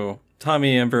 So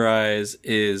Tommy Embereyes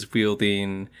is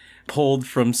wielding, pulled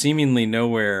from seemingly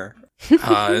nowhere,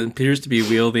 appears to be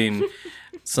wielding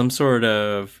some sort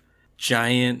of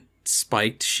giant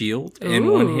spiked shield in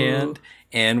one hand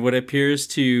and what appears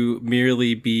to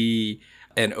merely be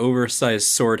an oversized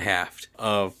sword haft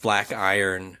of black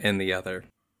iron in the other.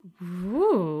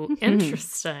 Ooh,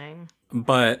 interesting.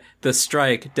 But the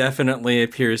strike definitely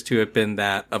appears to have been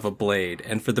that of a blade,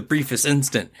 and for the briefest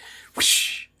instant,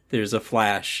 whoosh, there's a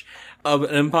flash of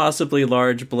an impossibly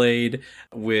large blade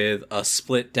with a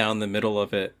split down the middle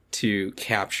of it to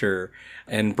capture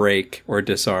and break or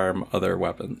disarm other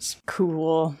weapons.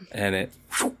 Cool. And it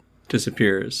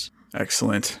disappears.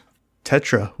 Excellent.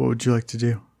 Tetra, what would you like to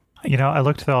do? You know, I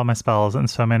looked through all my spells, and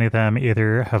so many of them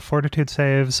either have fortitude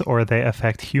saves or they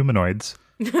affect humanoids.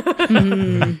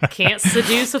 Can't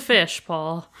seduce a fish,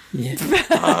 Paul. You need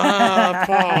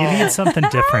something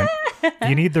different.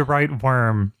 You need the right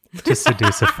worm to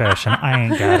seduce a fish, and I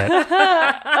ain't got it.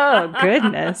 Oh,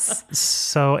 goodness.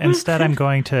 So instead, I'm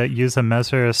going to use a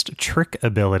Mesmerist trick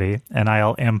ability, and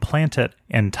I'll implant it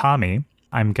in Tommy.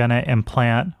 I'm going to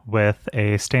implant with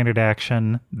a standard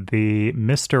action the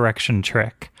misdirection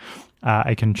trick.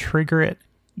 I can trigger it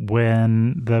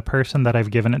when the person that I've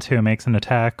given it to makes an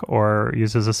attack or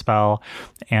uses a spell,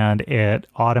 and it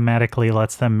automatically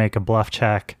lets them make a bluff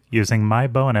check using my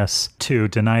bonus to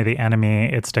deny the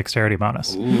enemy its dexterity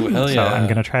bonus. Ooh, hell yeah. So I'm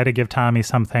going to try to give Tommy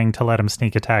something to let him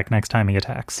sneak attack next time he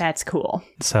attacks. That's cool.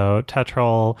 So Tetra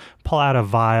will pull out a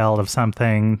vial of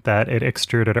something that it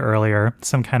extruded earlier,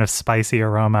 some kind of spicy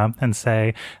aroma, and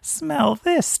say, "Smell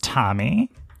this, Tommy."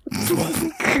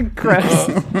 Gross.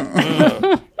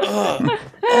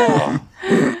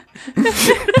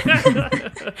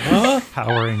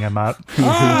 Powering him up.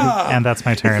 And that's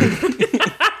my turn.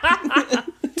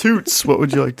 Toots, what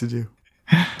would you like to do?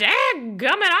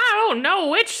 Dadgummit, I don't know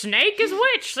which snake is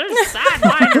which. There's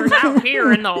sidewinders out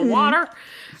here in the water.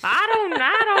 I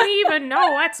don't even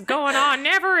know what's going on.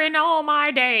 Never in all my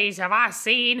days have I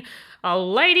seen a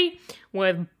lady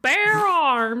with bare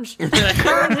arms that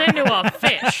turns into a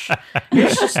fish.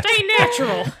 It just ain't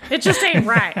natural. It just ain't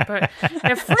right. But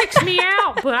it freaks me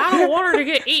out. But I don't want her to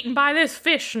get eaten by this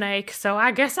fish snake. So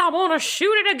I guess I want to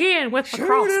shoot it again with the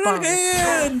crossbow.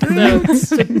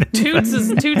 So Toots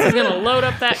is going to load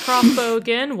up that crossbow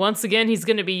again. Once again, he's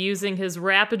going to be using his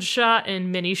rapid shot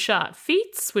and mini shot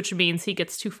feats, which means he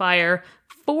gets to fire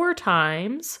 4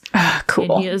 times.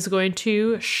 Cool. And he is going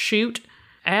to shoot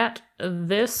at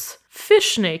this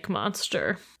fish snake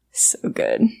monster. So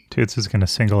good. Toots is going to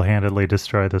single-handedly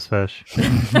destroy this fish.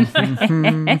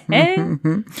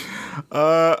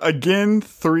 Again,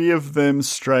 3 of them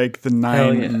strike. The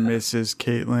 9 misses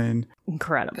Caitlin.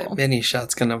 Incredible. Mini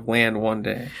shot's gonna land one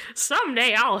day.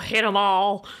 Someday I'll hit them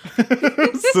all.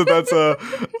 So that's a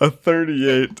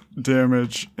 38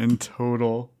 damage in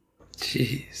total.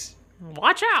 Jeez.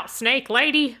 Watch out, snake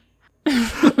lady.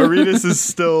 Aretas is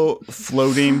still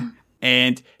floating,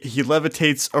 and he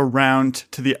levitates around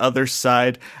to the other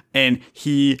side, and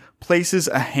he places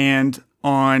a hand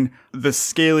on the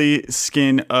scaly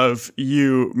skin of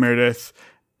you, Meredith,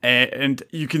 and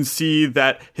you can see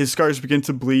that his scars begin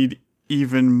to bleed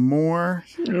even more.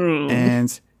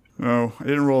 And, I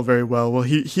didn't roll very well. Well,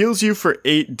 he heals you for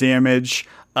 8 damage,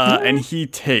 and he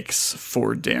takes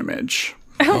 4 damage.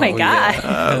 Oh my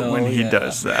god. When he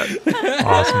does that.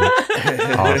 Awesome.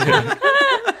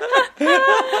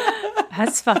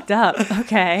 That's fucked up.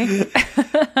 Okay.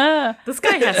 This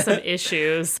guy has some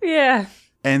issues. Yeah.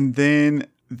 And then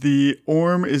the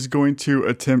orm is going to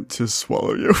attempt to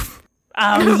swallow you.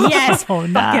 Oh, yes. Oh,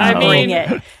 no. Fucking bring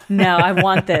it. No, I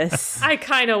want this. I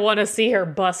kind of want to see her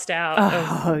bust out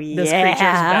of this yeah.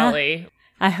 creature's belly.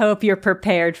 I hope you're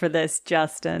prepared for this,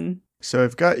 Justin. So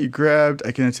I've got you grabbed.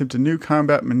 I can attempt a new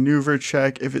combat maneuver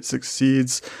check. If it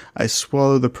succeeds, I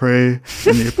swallow the prey,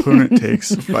 and the opponent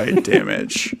takes bite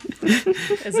damage.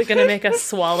 Is it going to make a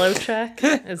swallow check?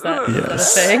 Is that a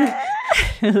thing?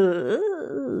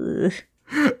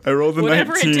 I rolled a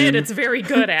Whatever 19. it did, it's very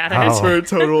good at it. For a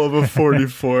total of a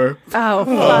 44. Oh,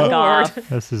 fuck off.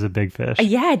 This is a big fish.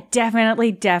 Yeah, it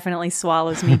definitely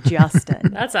swallows me, Justin.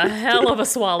 That's a hell of a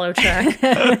swallow check.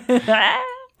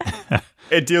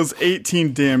 It deals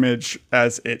 18 damage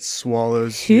as it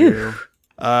swallows you.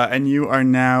 And you are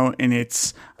now in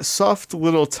its soft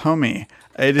little tummy.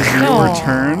 It is your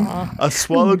turn. A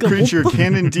swallowed creature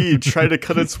can indeed try to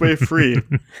cut its way free.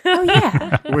 Oh,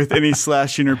 yeah. With any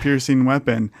slashing or piercing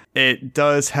weapon. It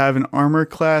does have an armor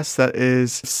class that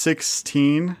is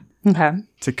 16. Okay.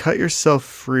 To cut yourself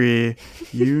free,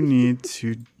 you need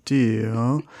to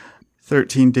deal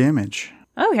 13 damage.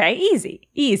 Okay,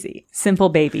 easy. Simple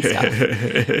baby stuff.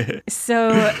 So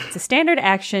it's a standard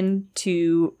action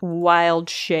to wild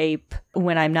shape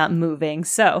when I'm not moving.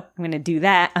 So I'm going to do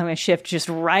that. I'm going to shift just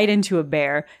right into a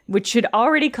bear, which should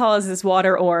already cause this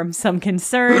water orm some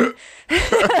concern.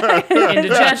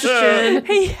 Indigestion.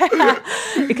 Yeah,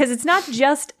 because it's not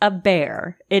just a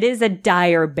bear. It is a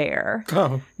dire bear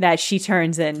that she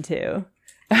turns into.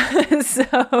 So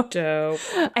dope.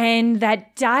 And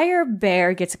that dire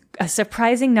bear gets a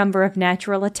surprising number of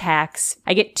natural attacks.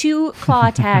 I get 2 claw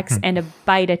attacks and a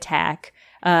bite attack.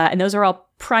 And those are all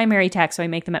primary attacks, so I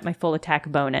make them at my full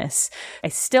attack bonus. I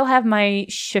still have my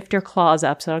shifter claws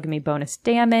up, so that'll give me bonus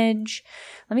damage.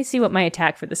 Let me see what my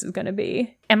attack for this is going to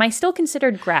be. Am I still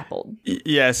considered grappled?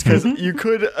 Yes, because you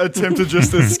could attempt to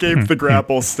just escape the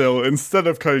grapple still instead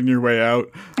of cutting your way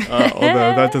out.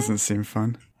 Although that doesn't seem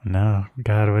fun. No.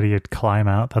 God, what do you climb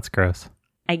out? That's gross.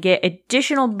 I get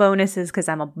additional bonuses because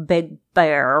I'm a big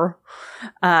bear.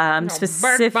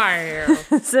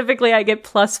 Specifically, I get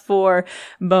 +4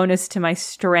 bonus to my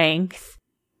strength.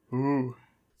 Ooh.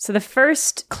 So the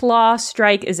first claw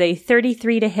strike is a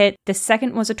 33 to hit. The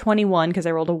second was a 21 because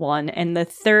I rolled a 1. And the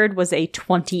third was a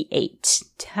 28.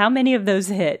 How many of those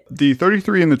hit? The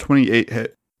 33 and the 28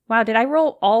 hit. Wow, did I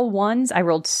roll all ones? I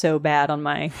rolled so bad on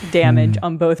my damage,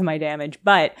 on both of my damage,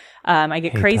 but I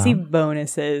get crazy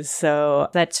bonuses, so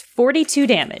that's 42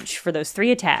 damage for those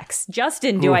 3 attacks.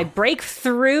 Justin, do I break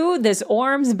through this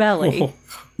Orm's belly?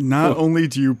 Not only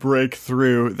do you break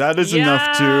through, that is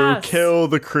enough to kill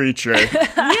the creature.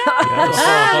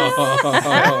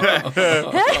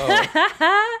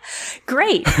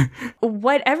 Great.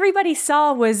 What everybody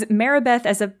saw was Maribeth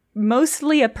as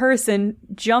mostly a person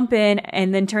jump in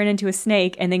and then turn into a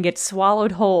snake and then get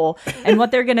swallowed whole. And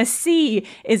what they're going to see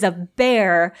is a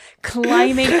bear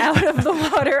climbing out of the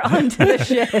water onto the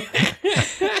ship.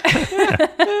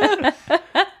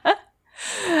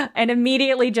 And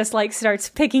immediately just like starts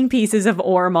picking pieces of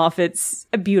Orm off its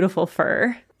beautiful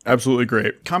fur. Absolutely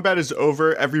great. Combat is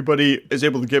over. Everybody is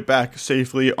able to get back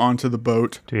safely onto the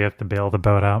boat. Do you have to bail the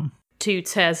boat out?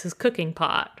 Toots has his cooking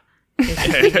pot. His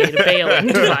bailing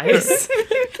device.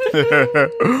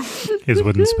 His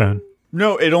wooden spoon.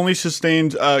 No, it only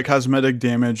sustained cosmetic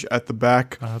damage at the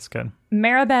back. Oh, that's good.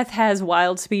 Maribeth has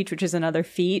wild speech, which is another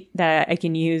feat that I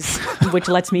can use, which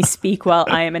lets me speak while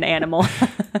I am an animal,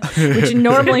 which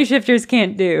normally shifters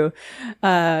can't do.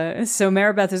 So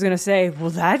Maribeth is going to say,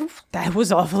 well, that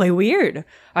was awfully weird.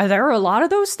 Are there a lot of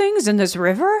those things in this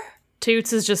river?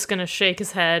 Toots is just going to shake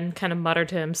his head and kind of mutter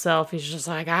to himself. He's just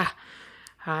like, I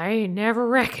ain't never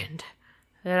reckoned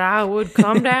that I would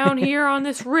come down here on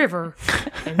this river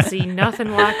and see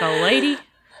nothing like a lady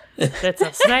that's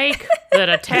a snake that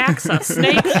attacks a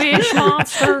snakefish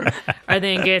monster and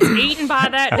then gets eaten by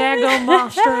that daggone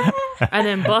monster and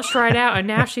then busts right out and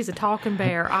now she's a talking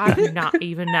bear. I do not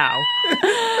even know.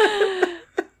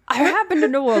 I happen to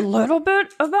know a little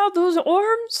bit about those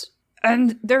Orms,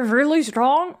 and they're really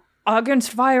strong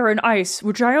against fire and ice,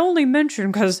 which I only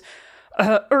mention because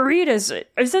Aretas,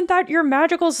 isn't that your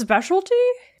magical specialty?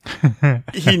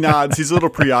 He nods. He's a little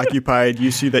preoccupied.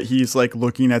 You see that he's like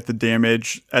looking at the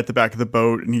damage at the back of the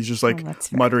boat, and he's just like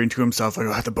muttering to himself, like,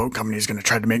 oh, the boat company's going to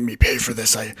try to make me pay for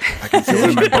this. I can feel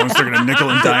it in my bones. They're going to nickel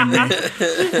and dime me.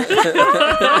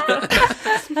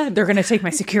 They're going to take my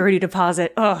security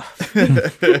deposit. Ugh.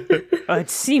 It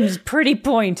seems pretty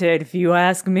pointed, if you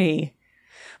ask me.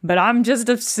 But I'm just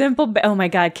a simple... oh my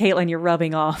God, Caitlin, you're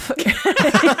rubbing off. I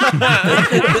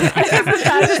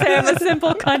forgot to say I'm a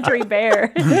simple country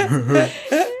bear.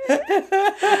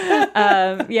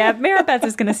 Yeah, Maribeth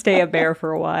is going to stay a bear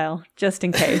for a while, just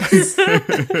in case.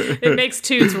 It makes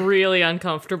Toots really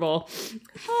uncomfortable.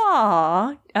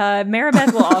 Aw.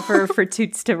 Maribeth will offer for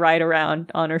Toots to ride around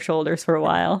on her shoulders for a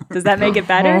while. Does that make it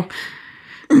better?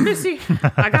 Missy,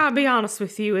 I gotta be honest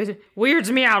with you, it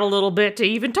weirds me out a little bit to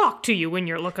even talk to you when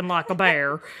you're looking like a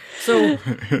bear. So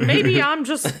maybe I'm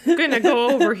just gonna go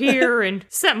over here and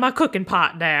set my cooking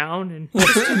pot down, and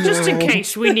just in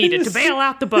case we needed to bail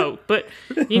out the boat. But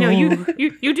you know,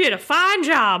 you did a fine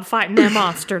job fighting that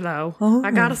monster, though.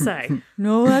 I gotta say.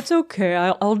 No, that's okay.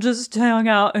 I'll just hang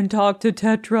out and talk to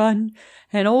Tetra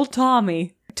and old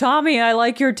Tommy. Tommy, I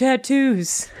like your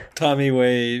tattoos. Tommy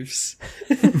waves.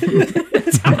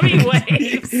 Tommy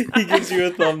waves. He gives you a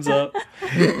thumbs up.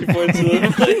 He points to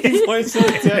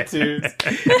the tattoos.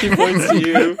 He points to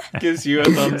you, gives you a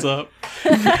thumbs up.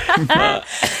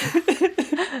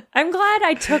 I'm glad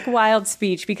I took wild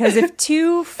speech, because if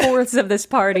 2/4 of this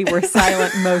party were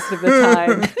silent most of the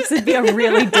time, this would be a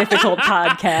really difficult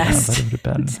podcast. That would have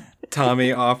been.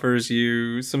 Tommy offers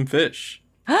you some fish.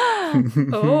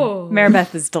 Oh.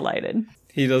 Maribeth is delighted.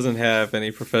 He doesn't have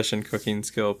any proficient cooking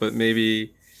skill, but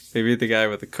maybe the guy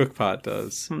with the cook pot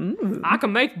does. I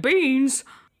can make beans.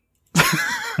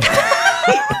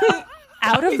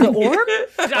 Out of the orb?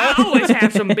 I always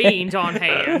have some beans on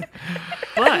hand.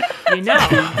 But, you know,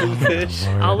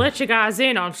 I'll let you guys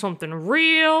in on something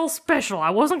real special.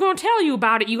 I wasn't going to tell you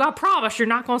about it. I promise you're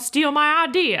not going to steal my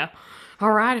idea.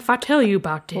 All right, if I tell you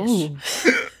about this.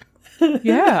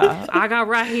 Yeah. I got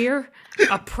right here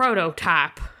a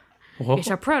prototype. Whoa.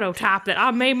 It's a prototype that I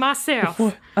made myself.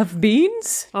 Of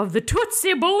beans? Of the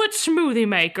Tootsie Bullet Smoothie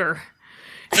Maker.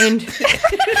 And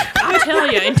I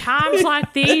tell you, in times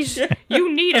like these,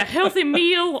 you need a healthy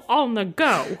meal on the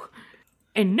go.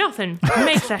 And nothing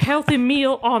makes a healthy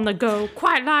meal on the go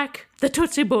quite like the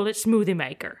Tootsie Bullet Smoothie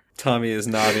Maker. Tommy is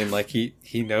nodding like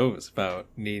he knows about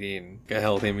needing a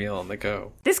healthy meal on the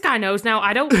go. This guy knows now.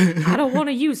 I don't want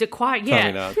to use it quite yet.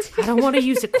 Tommy nods. I don't want to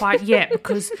use it quite yet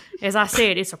because, as I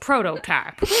said, it's a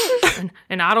prototype,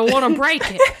 and I don't want to break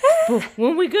it. But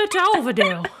when we get to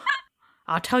Overdale,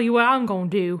 I'll tell you what I'm gonna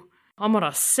do. I'm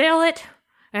gonna sell it,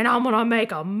 and I'm gonna make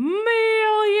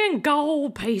 1,000,000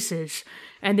 gold pieces,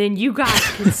 and then you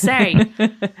guys can say,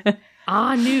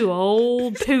 I knew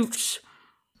old Toots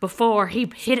before he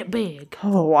hit it big.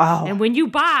 Oh, wow. And when you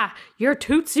buy your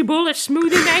Tootsie Bullet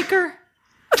Smoothie Maker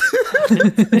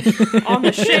on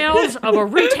the shelves of a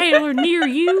retailer near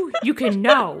you, you can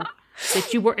know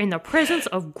that you were in the presence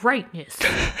of greatness.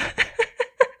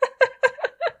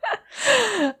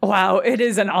 Wow, it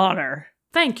is an honor.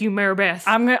 Thank you, Maribeth.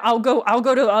 I'll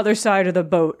go to the other side of the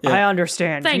boat. Yeah. I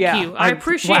understand. Thank you. I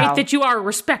appreciate that you are a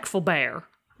respectful bear.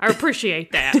 I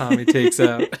appreciate that. Tommy takes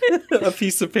out a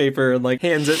piece of paper and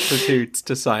hands it to Toots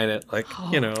to sign it. Nods.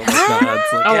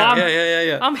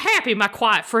 Yeah. I'm happy, my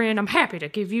quiet friend. I'm happy to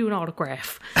give you an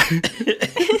autograph.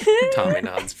 Tommy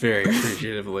nods very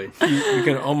appreciatively. You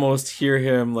can almost hear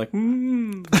him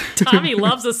Tommy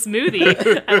loves a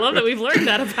smoothie. I love that we've learned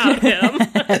that about him.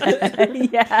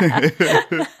 Yeah,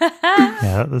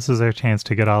 this is our chance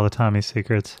to get all the Tommy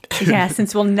secrets. Yeah,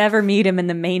 since we'll never meet him in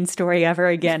the main story ever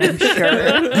again, I'm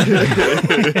sure.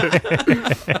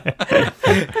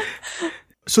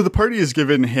 So the party is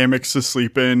given hammocks to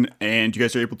sleep in, and you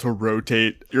guys are able to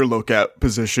rotate your lookout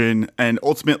position, and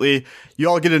ultimately you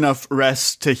all get enough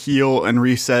rest to heal and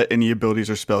reset any abilities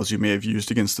or spells you may have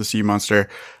used against the sea monster.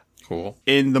 Cool.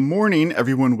 In the morning,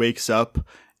 everyone wakes up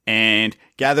and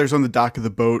gathers on the dock of the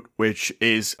boat, which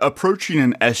is approaching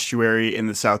an estuary in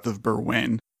the south of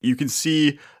Berwyn. You can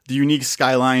see the unique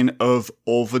skyline of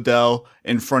Olvedel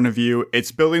in front of you.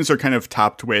 Its buildings are kind of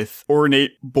topped with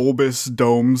ornate bulbous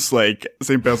domes, like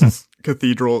St. Basil's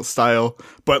Cathedral style,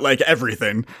 but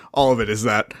everything. All of it is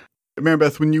that.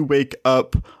 Maribeth, when you wake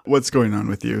up, what's going on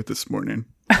with you this morning?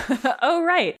 Oh,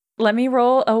 right. Let me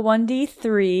roll a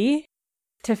 1d3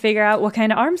 to figure out what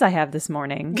kind of arms I have this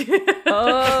morning.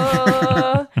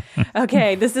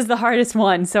 Okay, this is the hardest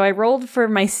one. So I rolled for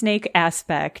my snake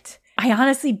aspect. I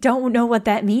honestly don't know what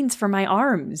that means for my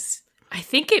arms. I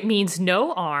think it means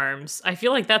no arms. I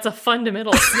feel like that's a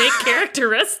fundamental snake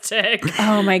characteristic.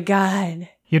 Oh my god.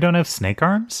 You don't have snake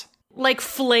arms?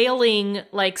 Flailing,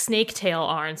 snake tail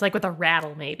arms, with a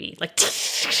rattle maybe.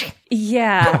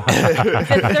 Yeah.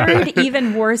 The third,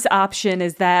 even worse option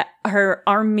is that her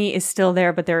arm meat is still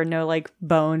there, but there are no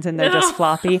bones and they're just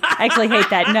floppy. I actually hate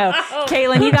that. No.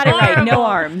 Caitlin, you got it right. No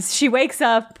arms. She wakes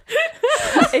up.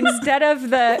 Instead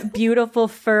of the beautiful,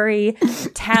 furry,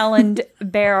 taloned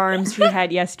bear arms she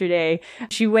had yesterday,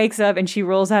 she wakes up and she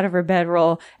rolls out of her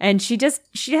bedroll and she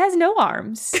has no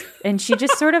arms. And she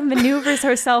just sort of maneuvers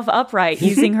herself upright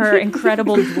using her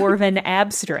incredible dwarven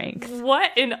ab strength.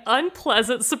 What an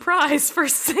unpleasant surprise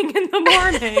first thing in the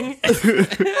morning.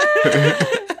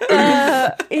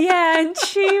 Yeah, and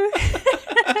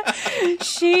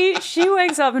she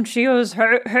wakes up and she goes,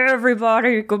 hey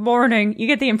everybody, good morning. You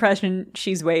get the impression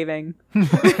she's waving.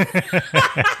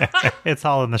 It's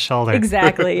all in the shoulder.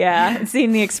 Exactly, yeah.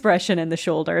 Seeing the expression in the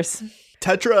shoulders.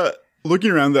 Tetra,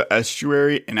 looking around the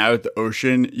estuary and out at the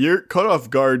ocean, you're caught off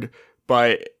guard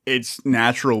by its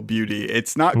natural beauty.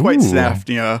 It's not quite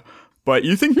Snafnia, but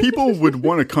you think people would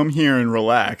want to come here and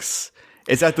relax.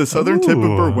 It's at the southern tip of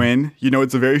Berwyn.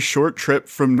 It's a very short trip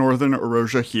from northern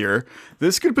Erosia here.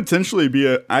 This could potentially be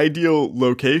an ideal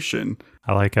location.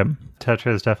 I like it.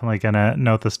 Tetra is definitely going to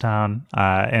note this down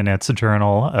in its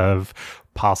journal of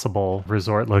possible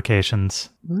resort locations.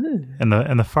 Ooh. In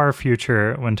the far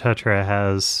future, when Tetra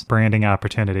has branding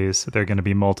opportunities, they're going to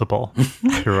be multiple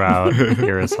throughout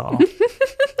Irisol.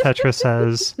 Tetra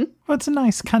says, well, it's a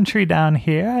nice country down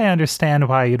here. I understand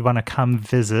why you'd want to come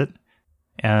visit.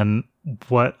 And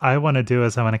what I want to do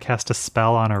is I want to cast a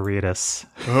spell on Aretus.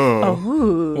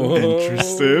 Oh,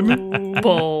 interesting.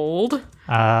 Bold.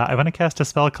 I want to cast a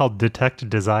spell called Detect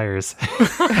Desires.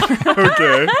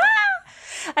 Okay.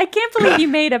 I can't believe you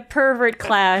made a pervert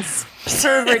class,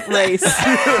 pervert race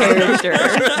character.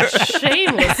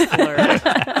 Shameless flirt.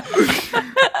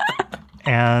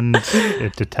 And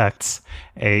it detects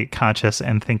a conscious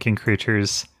and thinking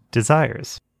creature's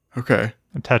desires. Okay.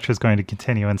 Tetra's going to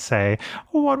continue and say,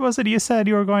 what was it you said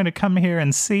you were going to come here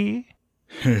and see?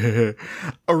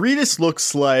 Aretus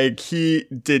looks like he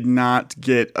did not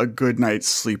get a good night's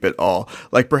sleep at all.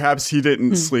 Perhaps he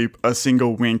didn't sleep a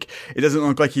single wink. It doesn't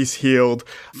look like he's healed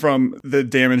from the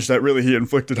damage that really he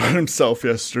inflicted on himself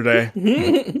yesterday.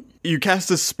 You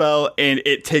cast a spell and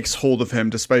it takes hold of him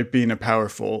despite being a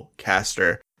powerful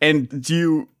caster. And do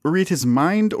you read his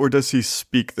mind, or does he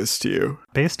speak this to you?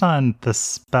 Based on the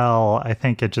spell, I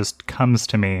think it just comes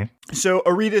to me. So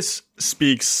Aretus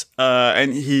speaks,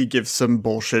 and he gives some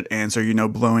bullshit answer,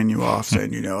 blowing you off,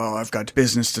 saying, I've got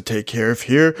business to take care of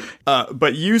here.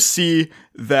 But you see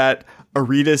that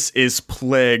Aretus is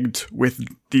plagued with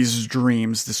these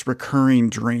dreams, this recurring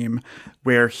dream,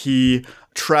 where he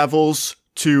travels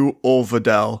to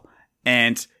Olvedel,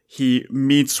 and he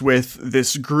meets with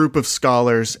this group of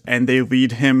scholars, and they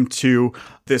lead him to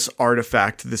this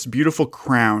artifact, this beautiful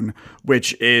crown,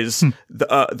 which is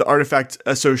the artifact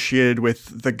associated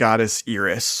with the goddess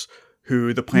Eris,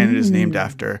 who the planet is named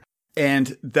after,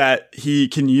 and that he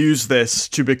can use this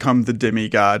to become the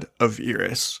demigod of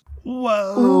Eris.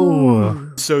 Whoa.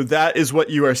 Ooh. So that is what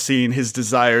you are seeing, his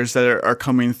desires that are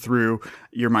coming through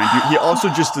your mind. He also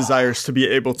just desires to be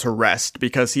able to rest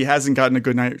because he hasn't gotten a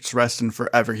good night's rest in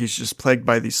forever. He's just plagued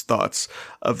by these thoughts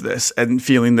of this and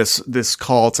feeling this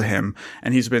call to him.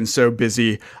 And he's been so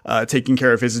busy taking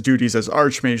care of his duties as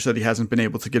Archmage that he hasn't been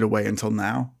able to get away until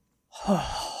now.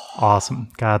 Awesome.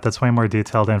 God, that's way more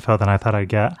detailed info than I thought I'd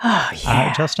get. Oh,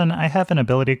 yeah. Justin, I have an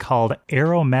ability called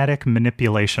aromatic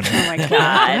manipulation. Oh my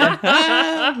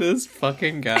God. This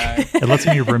fucking guy. It lets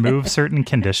me remove certain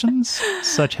conditions,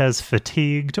 such as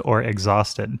fatigued or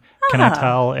exhausted. Can I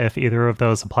tell if either of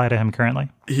those apply to him currently?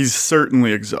 He's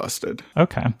certainly exhausted.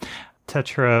 Okay.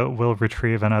 Tetra will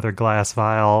retrieve another glass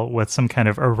vial with some kind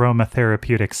of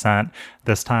aromatherapeutic scent.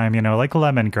 This time, like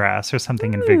lemongrass or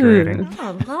something invigorating.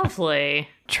 Oh, lovely.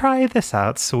 Try this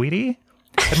out, sweetie.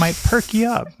 It might perk you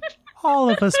up. All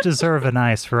of us deserve a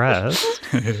nice rest.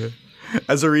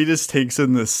 As Aridus takes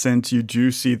in the scent, you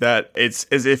do see that it's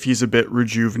as if he's a bit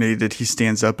rejuvenated. He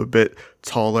stands up a bit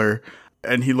taller,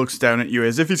 and he looks down at you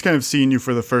as if he's kind of seeing you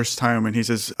for the first time, and he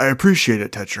says, I appreciate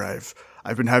it, Tetra.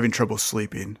 I've been having trouble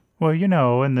sleeping.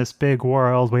 Well, in this big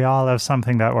world, we all have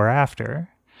something that we're after.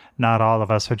 Not all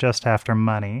of us are just after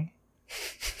money.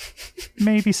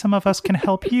 Maybe some of us can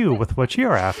help you with what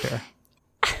you're after.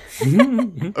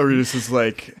 Aridus is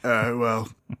like, well,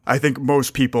 I think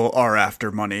most people are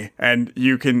after money, and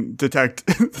you can detect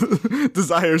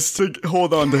desires to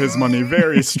hold on to his money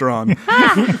very strong.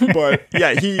 But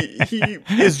yeah, he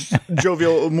is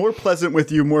jovial, more pleasant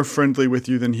with you, more friendly with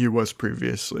you than he was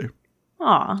previously.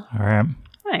 Aw. All right.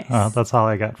 Nice. Well, that's all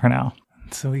I got for now.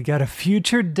 So we got a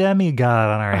future demigod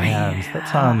on our hands. Yeah. That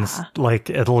sounds like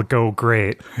it'll go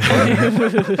great.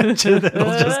 That's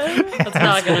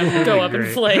not going to go up in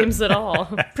flames at all.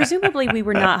 Presumably we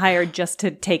were not hired just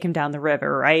to take him down the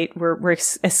river, right? We're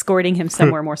escorting him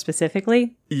somewhere more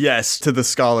specifically? Yes, to the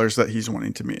scholars that he's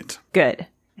wanting to meet. Good.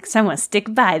 Because I want to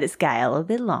stick by this guy a little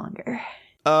bit longer.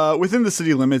 Within the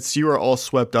city limits, you are all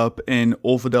swept up in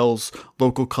Olvadel's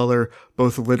local color,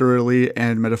 both literally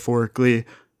and metaphorically.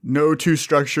 No two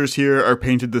structures here are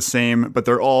painted the same, but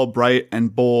they're all bright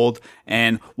and bold,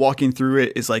 and walking through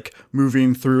it is like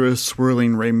moving through a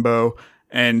swirling rainbow.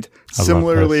 And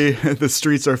similarly, the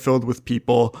streets are filled with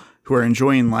people who are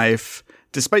enjoying life.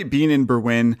 Despite being in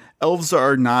Berwyn, elves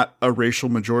are not a racial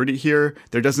majority here.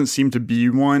 There doesn't seem to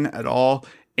be one at all.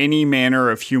 Any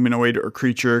manner of humanoid or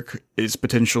creature is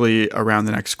potentially around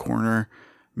the next corner.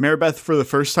 Maribeth, for the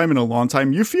first time in a long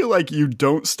time, you feel like you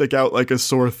don't stick out like a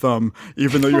sore thumb,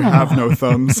 even though you have no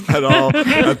thumbs at all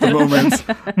at the moment.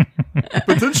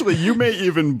 Potentially, you may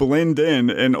even blend in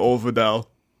Olvadel.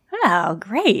 Oh,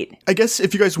 great. I guess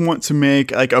if you guys want to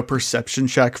make like a perception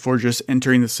check for just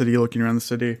entering the city, looking around the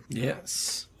city.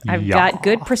 Yes. I've got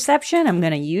good perception. I'm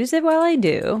going to use it while I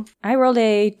do. I rolled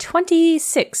a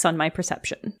 26 on my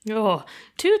perception. Oh,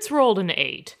 Toots rolled an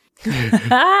 8.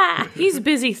 He's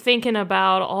busy thinking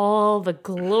about all the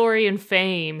glory and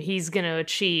fame he's going to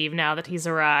achieve now that he's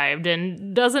arrived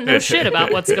and doesn't know shit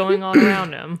about what's going on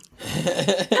around him.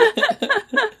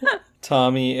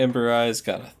 Tommy Ember Eyes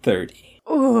got a 30.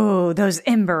 Ooh, those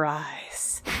ember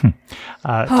eyes.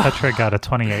 Tetra got a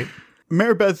 28.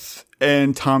 Maribeth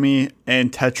and Tommy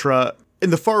and Tetra, in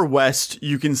the far west,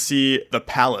 you can see the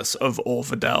palace of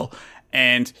Olvadel.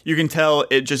 And you can tell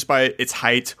it just by its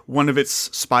height. One of its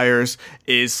spires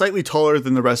is slightly taller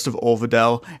than the rest of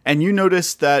Olvadel. And you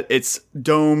notice that its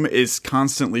dome is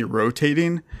constantly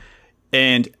rotating.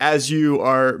 And as you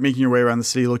are making your way around the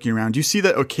city looking around, you see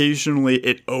that occasionally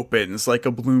it opens like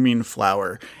a blooming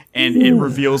flower. And it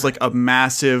reveals like a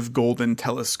massive golden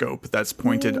telescope that's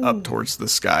pointed up towards the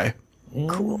sky.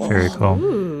 Cool. Very cool.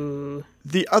 Ooh.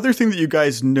 The other thing that you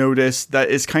guys notice that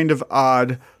is kind of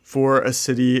odd for a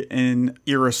city in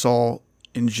Irisol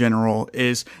in general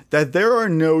is that there are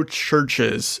no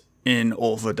churches in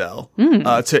Olvadel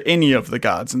to any of the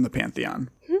gods in the pantheon.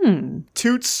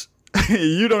 Toots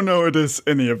You don't notice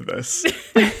any of this.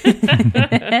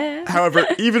 However,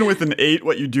 even with an 8,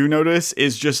 what you do notice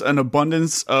is just an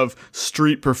abundance of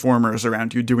street performers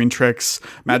around you doing tricks,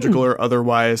 magical or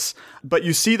otherwise. But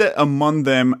you see that among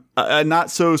them, a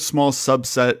not so small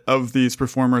subset of these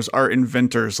performers are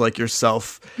inventors like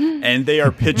yourself. And they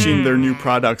are pitching their new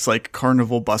products like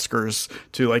carnival buskers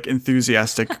to like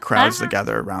enthusiastic crowds that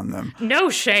gather around them. No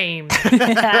shame.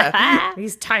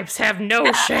 These types have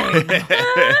no shame.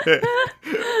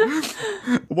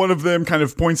 One of them kind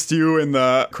of points to you in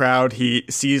the crowd. He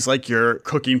sees like your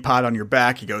cooking pot on your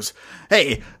back. He goes,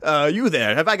 "Hey, you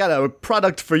there, have I got a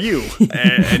product for you?"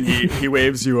 And he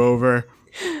waves you over.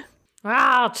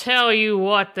 I'll tell you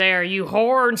what there, you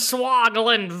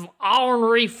horn-swaggling,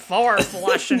 ornery,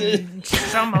 four-flushing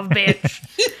son of a bitch.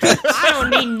 I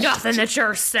don't need nothing that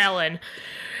you're selling.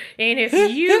 And if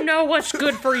you know what's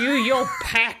good for you, you'll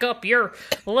pack up your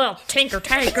little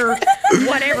tinker-tanker,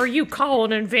 whatever you call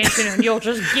an invention, and you'll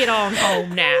just get on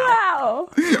home now. Wow.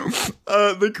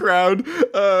 The crowd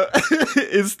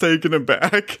is taken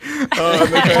aback. They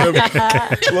kind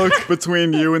of look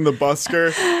between you and the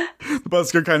busker. The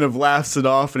busker kind of laughs it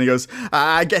off, and he goes,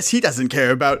 "I guess he doesn't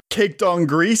care about caked on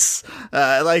grease.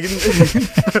 My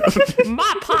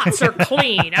pots are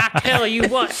clean. I tell you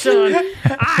what, son,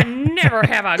 I never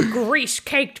have a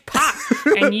grease-caked pot,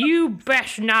 and you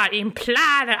best not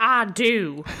imply that I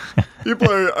do."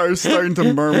 People are starting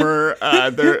to murmur.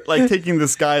 They're like taking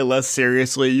this guy less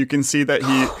seriously. You can see that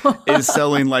he is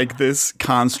selling like this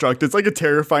construct. It's like a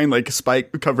terrifying like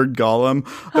spike-covered golem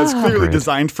that's clearly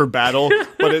designed for battle,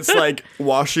 but it's like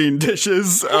washing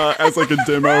dishes as like a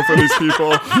demo for these people.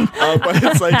 But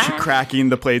it's like cracking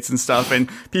the plates and stuff, and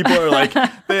people are like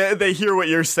they hear what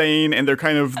you're saying, and they're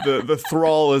kind of the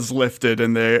thrall is lifted,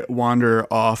 and they wander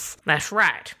off. That's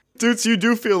right. Dudes, you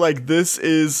do feel like this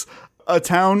is a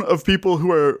town of people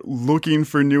who are looking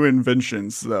for new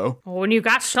inventions, though. When you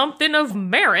got something of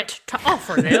merit to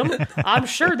offer them, I'm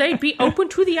sure they'd be open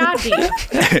to the idea.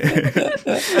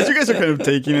 As you guys are kind of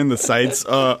taking in the sights,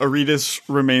 Aretas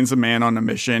remains a man on a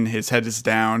mission. His head is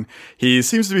down. He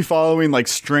seems to be following like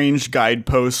strange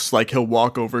guideposts. Like he'll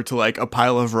walk over to like a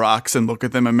pile of rocks and look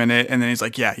at them a minute, and then he's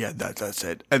like, yeah, that's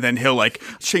it. And then he'll like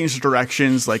change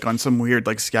directions like on some weird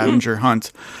like scavenger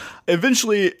hunt.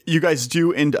 Eventually, you guys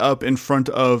do end up in front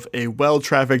of a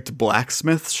well-trafficked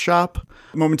blacksmith shop.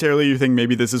 Momentarily, you think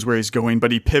maybe this is where he's going,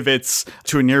 but he pivots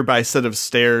to a nearby set of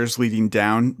stairs leading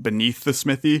down beneath the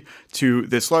smithy to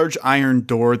this large iron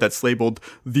door that's labeled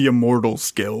the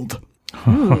Immortals Guild.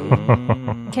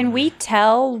 Can we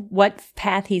tell what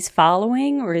path he's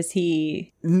following, or is he...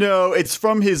 No, it's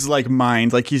from his like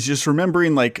mind. Like he's just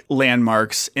remembering like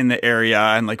landmarks in the area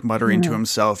and like muttering to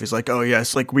himself. He's like, "Oh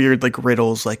yes," like weird like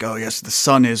riddles. Like, "Oh yes, the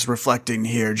sun is reflecting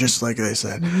here," just like they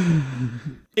said.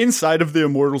 Inside of the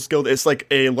Immortals Guild, it's like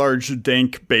a large,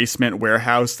 dank basement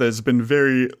warehouse that has been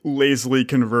very lazily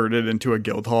converted into a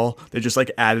guild hall. They just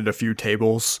like added a few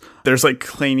tables. There's like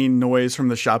clanging noise from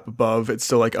the shop above. It's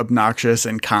still like obnoxious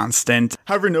and constant.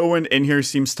 However, no one in here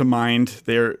seems to mind.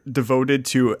 They're devoted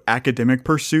to academic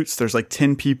pursuits. There's like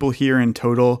 10 people here in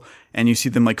total, and you see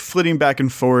them like flitting back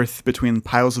and forth between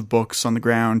piles of books on the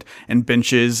ground and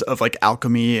benches of like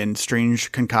alchemy and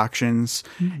strange concoctions.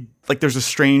 Like there's a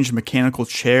strange mechanical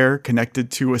chair connected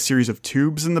to a series of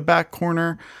tubes in the back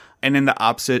corner. And in the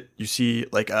opposite, you see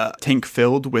like a tank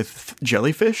filled with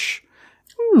jellyfish.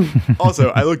 Also,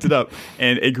 I looked it up,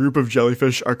 and a group of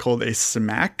jellyfish are called a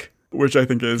smack, which I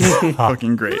think is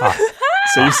fucking great.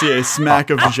 So you see a smack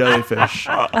of jellyfish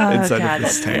inside of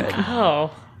this tank.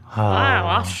 Oh. Wow,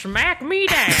 I'll smack me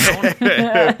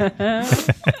down.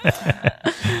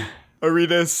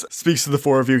 Aretas speaks to the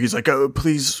four of you. He's like, "Oh,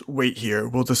 please wait here.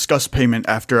 We'll discuss payment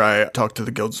after I talk to the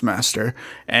guild's master."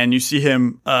 And you see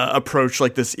him approach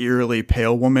like this eerily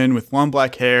pale woman with long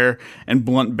black hair and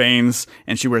blunt bangs,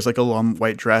 and she wears like a long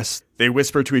white dress. They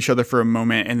whisper to each other for a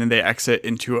moment, and then they exit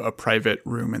into a private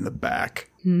room in the back.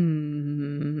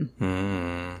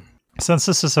 Since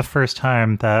this is the first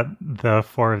time that the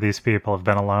four of these people have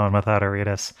been alone without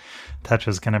Aretas,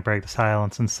 Tetra's going to break the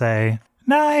silence and say,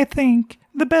 "Now, I think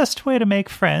the best way to make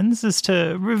friends is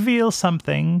to reveal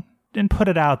something and put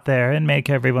it out there and make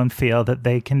everyone feel that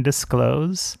they can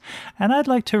disclose. And I'd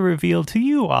like to reveal to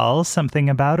you all something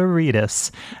about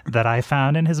Aretas that I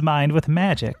found in his mind with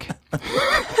magic."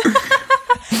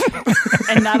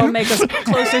 And that'll make us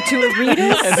closer to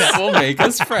Aretas? And that will make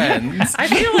us friends. I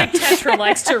feel like Tetra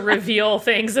likes to reveal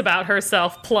things about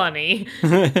herself plenty.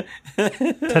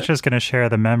 Tetra's going to share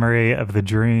the memory of the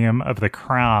dream of the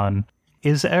crown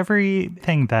Is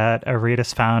everything that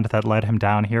Aretas found that led him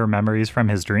down here memories from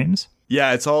his dreams?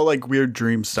 Yeah, it's all like weird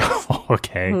dream stuff.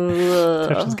 Okay.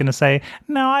 Touch is going to say,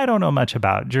 no, I don't know much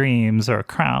about dreams or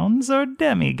crowns or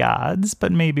demigods,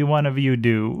 but maybe one of you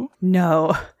do.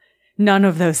 No, none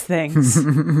of those things.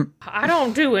 I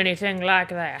don't do anything like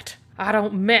that. I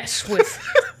don't mess with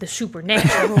the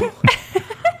supernatural,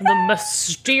 the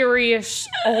mysterious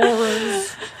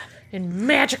auras and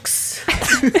magics.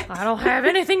 I don't have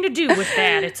anything to do with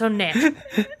that. It's unnatural.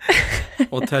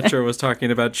 Well, Tetra was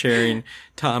talking about sharing.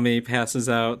 Tommy passes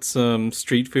out some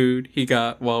street food he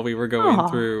got while we were going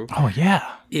through. Oh,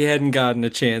 yeah. He hadn't gotten a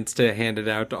chance to hand it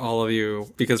out to all of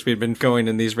you because we'd been going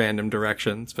in these random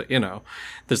directions. But,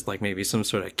 there's like maybe some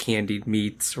sort of candied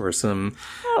meats or some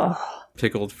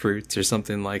pickled fruits or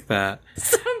something like that.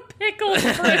 Some pickled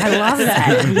fruits. I love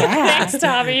that. Yeah. Thanks,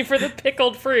 Tommy, for the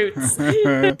pickled fruits.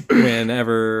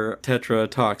 Whenever Tetra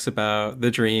talks about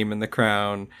the dream and the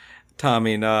crown,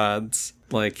 Tommy nods,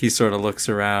 like he sort of looks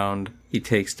around. He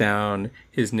takes down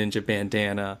his ninja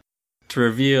bandana to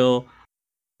reveal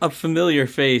a familiar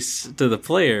face to the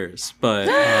players, but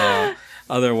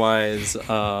otherwise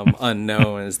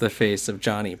unknown as the face of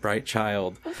Johnny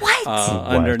Brightchild. What?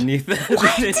 Underneath the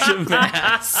ninja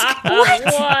mask.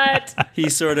 What?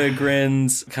 He sort of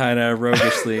grins kind of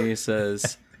roguishly. He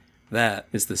says, that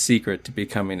is the secret to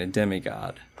becoming a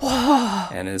demigod.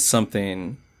 And is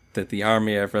something that the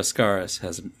army of Rascaris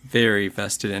has very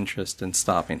vested interest in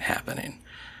stopping happening.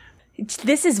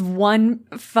 This is one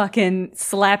fucking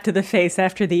slap to the face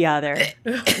after the other. I,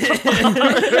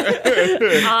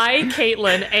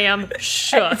 Caitlin, am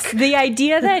shook. The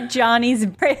idea that Johnny's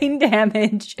brain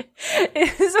damage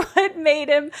is what made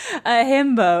him a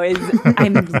himbo is,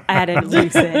 I'm at a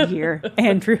loose end here.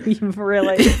 Andrew, you've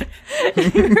really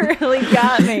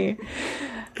got me.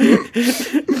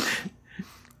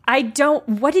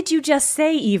 What did you just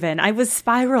say even? I was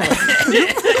spiraling.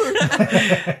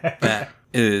 That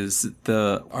is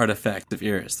the artifact of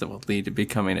yours that will lead to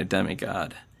becoming a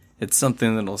demigod. It's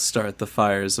something that'll start the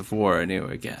fires of war anew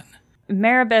again.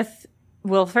 Maribeth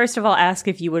will first of all ask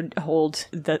if you would hold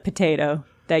the potato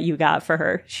that you got for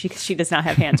her. She does not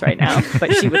have hands right now,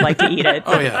 but she would like to eat it.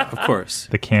 Oh yeah, of course.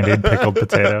 The candied pickled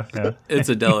potato. Yeah. It's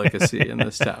a delicacy in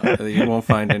this town. You won't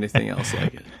find anything else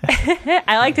like it.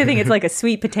 I like to think it's like a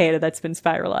sweet potato that's been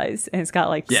spiralized, and it's got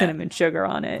like cinnamon sugar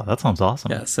on it. Oh, that sounds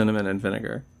awesome. Yeah, cinnamon and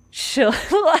vinegar. She'll take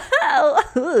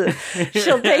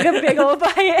a big old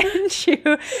bite and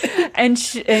chew,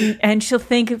 and she'll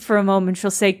think for a moment.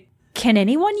 She'll say, "Can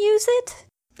anyone use it?"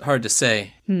 Hard to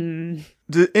say.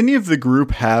 Did any of the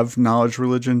group have knowledge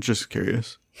religion? Just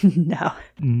curious.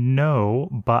 No,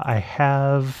 but I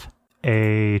have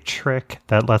a trick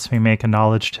that lets me make a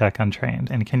knowledge check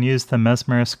untrained and can use the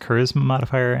Mesmerist charisma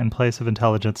modifier in place of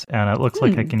intelligence, and it looks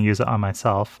like I can use it on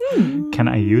myself. Can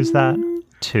I use that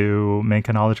to make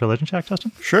a knowledge religion check,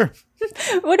 Justin? Sure.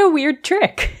 What a weird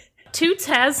trick. Toots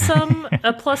has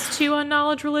a +2 on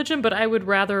knowledge religion, but I would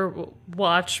rather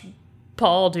watch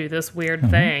Paul do this weird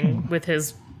thing with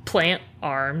his plant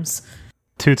arms.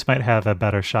 Toots might have a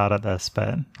better shot at this,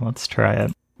 but let's try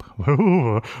it.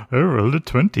 Oh, I rolled a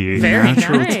 20. Very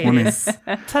Natural nice.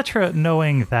 20. Tetra,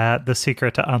 knowing that the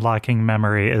secret to unlocking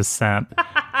memory is scent,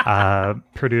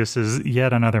 produces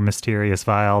yet another mysterious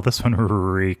vial. This one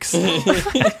reeks.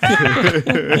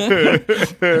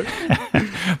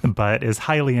 But is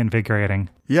highly invigorating.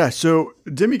 Yeah, so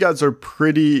demigods are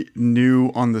pretty new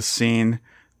on the scene.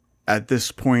 At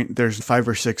this point, there's 5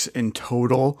 or 6 in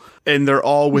total, and they're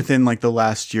all within like the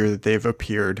last year that they've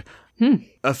appeared.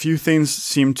 A few things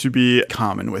seem to be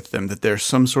common with them, that there's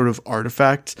some sort of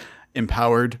artifact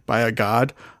empowered by a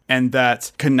god, and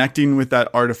that connecting with that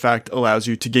artifact allows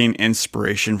you to gain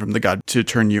inspiration from the god to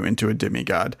turn you into a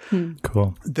demigod.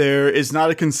 Cool. There is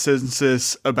not a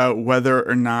consensus about whether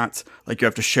or not like you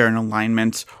have to share an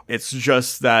alignment. It's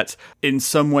just that in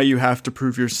some way you have to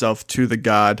prove yourself to the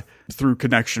god through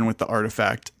connection with the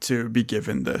artifact to be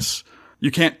given this. You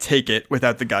can't take it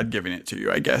without the god giving it to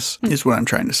you, I guess, is what I'm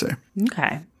trying to say.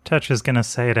 Okay. Touch is going to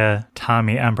say to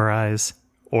Tommy Ember Eyes,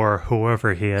 or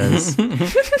whoever he is,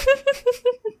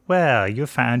 well, you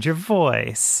found your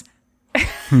voice.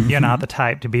 You're not the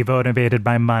type to be motivated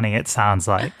by money, it sounds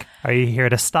like. Are you here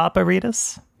to stop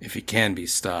Aretas? If he can be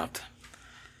stopped.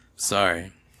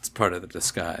 Sorry, it's part of the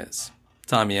disguise.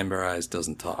 Tommy Ember Eyes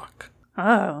doesn't talk.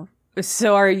 Oh,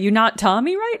 so are you not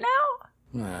Tommy right now?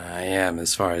 I am,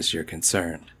 as far as you're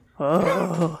concerned.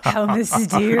 Oh, how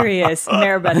mysterious.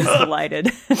 Maribeth is delighted.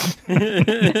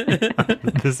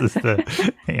 This is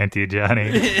the anti-Johnny.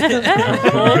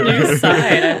 Whole new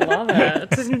side. I love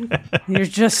it. You're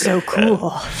just so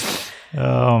cool.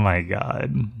 Oh my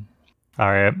god.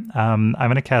 All right. I'm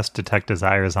going to cast Detect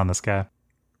Desires on this guy.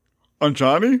 On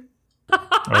Johnny?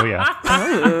 Oh, yeah.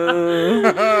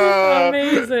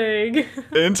 Amazing.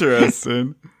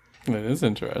 Interesting. It is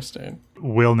interesting.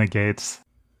 Will negates.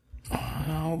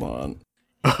 Hold on.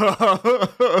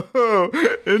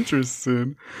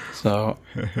 Interesting. So,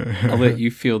 I'll let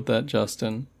you field that,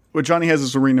 Justin. Well, Johnny has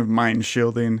this ring of mind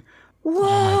shielding. Whoa. Oh,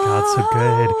 my God, so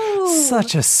good.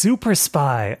 Such a super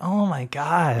spy. Oh, my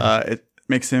God. It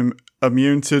makes him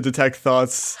immune to detect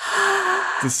thoughts,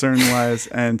 discern lies,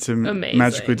 and to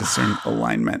magically discern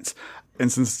alignment. And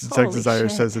since Detect Desire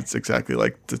says it's exactly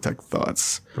like Detect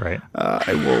Thoughts, right?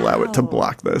 I will allow it to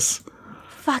block this.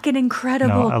 Fucking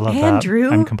incredible, no, I love Andrew.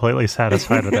 That. I'm completely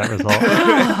satisfied with that result.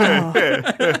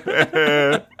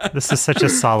 This is such a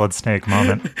solid snake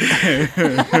moment.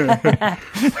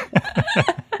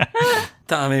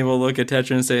 Tommy will look at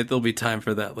Tetra and say, there'll be time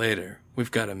for that later.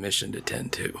 We've got a mission to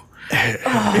tend to.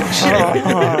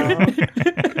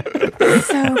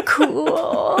 So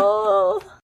cool.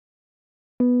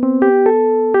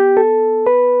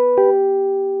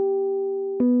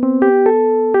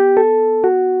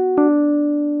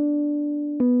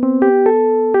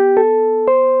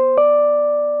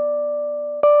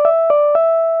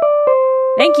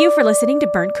 Thank you for listening to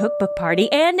Burnt Cookbook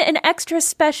Party, and an extra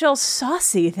special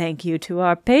saucy thank you to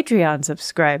our Patreon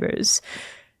subscribers.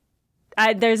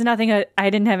 There's nothing, I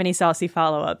didn't have any saucy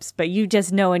follow-ups, but you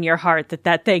just know in your heart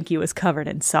that thank you is covered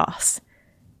in sauce.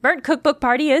 Burnt Cookbook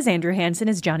Party is Andrew Hansen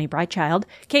as Johnny Brightchild,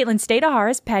 Caitlin Stadahar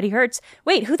as Patty Hertz.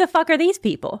 Wait, who the fuck are these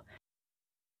people?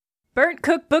 Burnt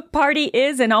Cookbook Party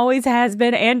is and always has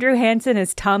been Andrew Hansen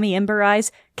as Tommy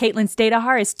Embereyes, Caitlin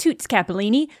Stadahar as Toots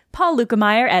Capellini, Paul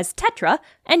Lukemeyer as Tetra,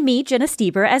 and me, Jenna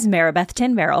Stieber, as Maribeth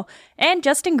Tinmerrill, and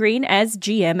Justin Green as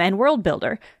GM and World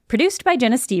Builder. Produced by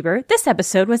Jenna Stieber, this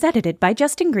episode was edited by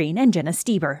Justin Green and Jenna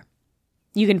Stieber.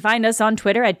 You can find us on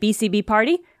Twitter at BCB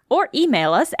Party or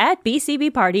email us at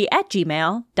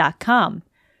bcbparty@gmail.com.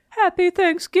 Happy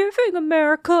Thanksgiving,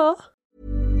 America!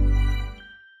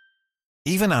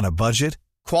 Even on a budget,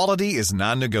 quality is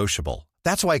non-negotiable.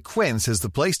 That's why Quince is the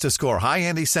place to score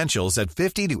high-end essentials at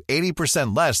 50 to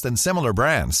 80% less than similar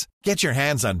brands. Get your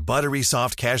hands on buttery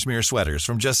soft cashmere sweaters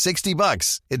from just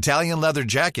 $60, Italian leather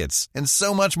jackets, and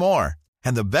so much more.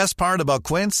 And the best part about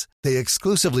Quince, they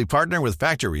exclusively partner with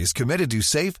factories committed to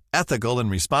safe, ethical, and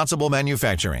responsible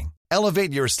manufacturing.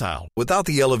 Elevate your style without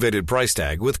the elevated price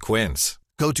tag with Quince.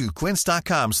 Go to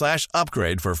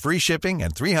quince.com/upgrade for free shipping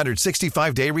and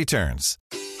 365-day returns.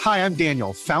 Hi, I'm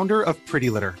Daniel, founder of Pretty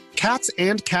Litter. Cats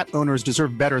and cat owners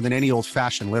deserve better than any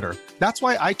old-fashioned litter. That's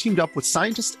why I teamed up with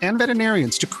scientists and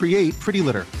veterinarians to create Pretty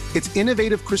Litter. Its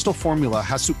innovative crystal formula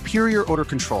has superior odor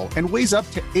control and weighs up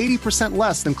to 80%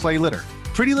 less than clay litter.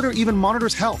 Pretty Litter even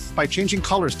monitors health by changing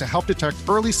colors to help detect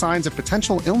early signs of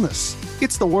potential illness.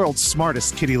 It's the world's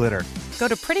smartest kitty litter. Go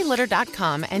to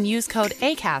prettylitter.com and use code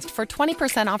ACAST for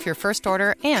 20% off your first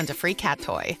order and a free cat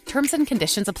toy. Terms and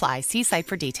conditions apply. See site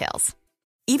for details.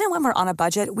 Even when we're on a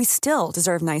budget, we still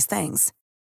deserve nice things.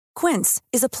 Quince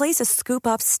is a place to scoop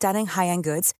up stunning high-end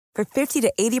goods for 50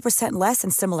 to 80% less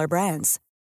than similar brands.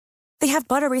 They have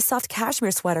buttery soft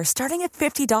cashmere sweaters starting at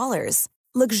 $50,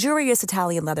 luxurious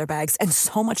Italian leather bags, and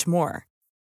so much more.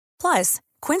 Plus,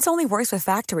 Quince only works with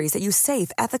factories that use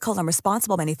safe, ethical, and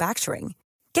responsible manufacturing.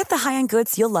 Get the high-end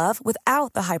goods you'll love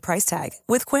without the high price tag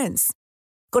with Quince.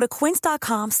 Go to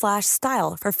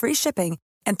quince.com/style for free shipping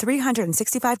and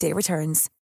 365-day returns.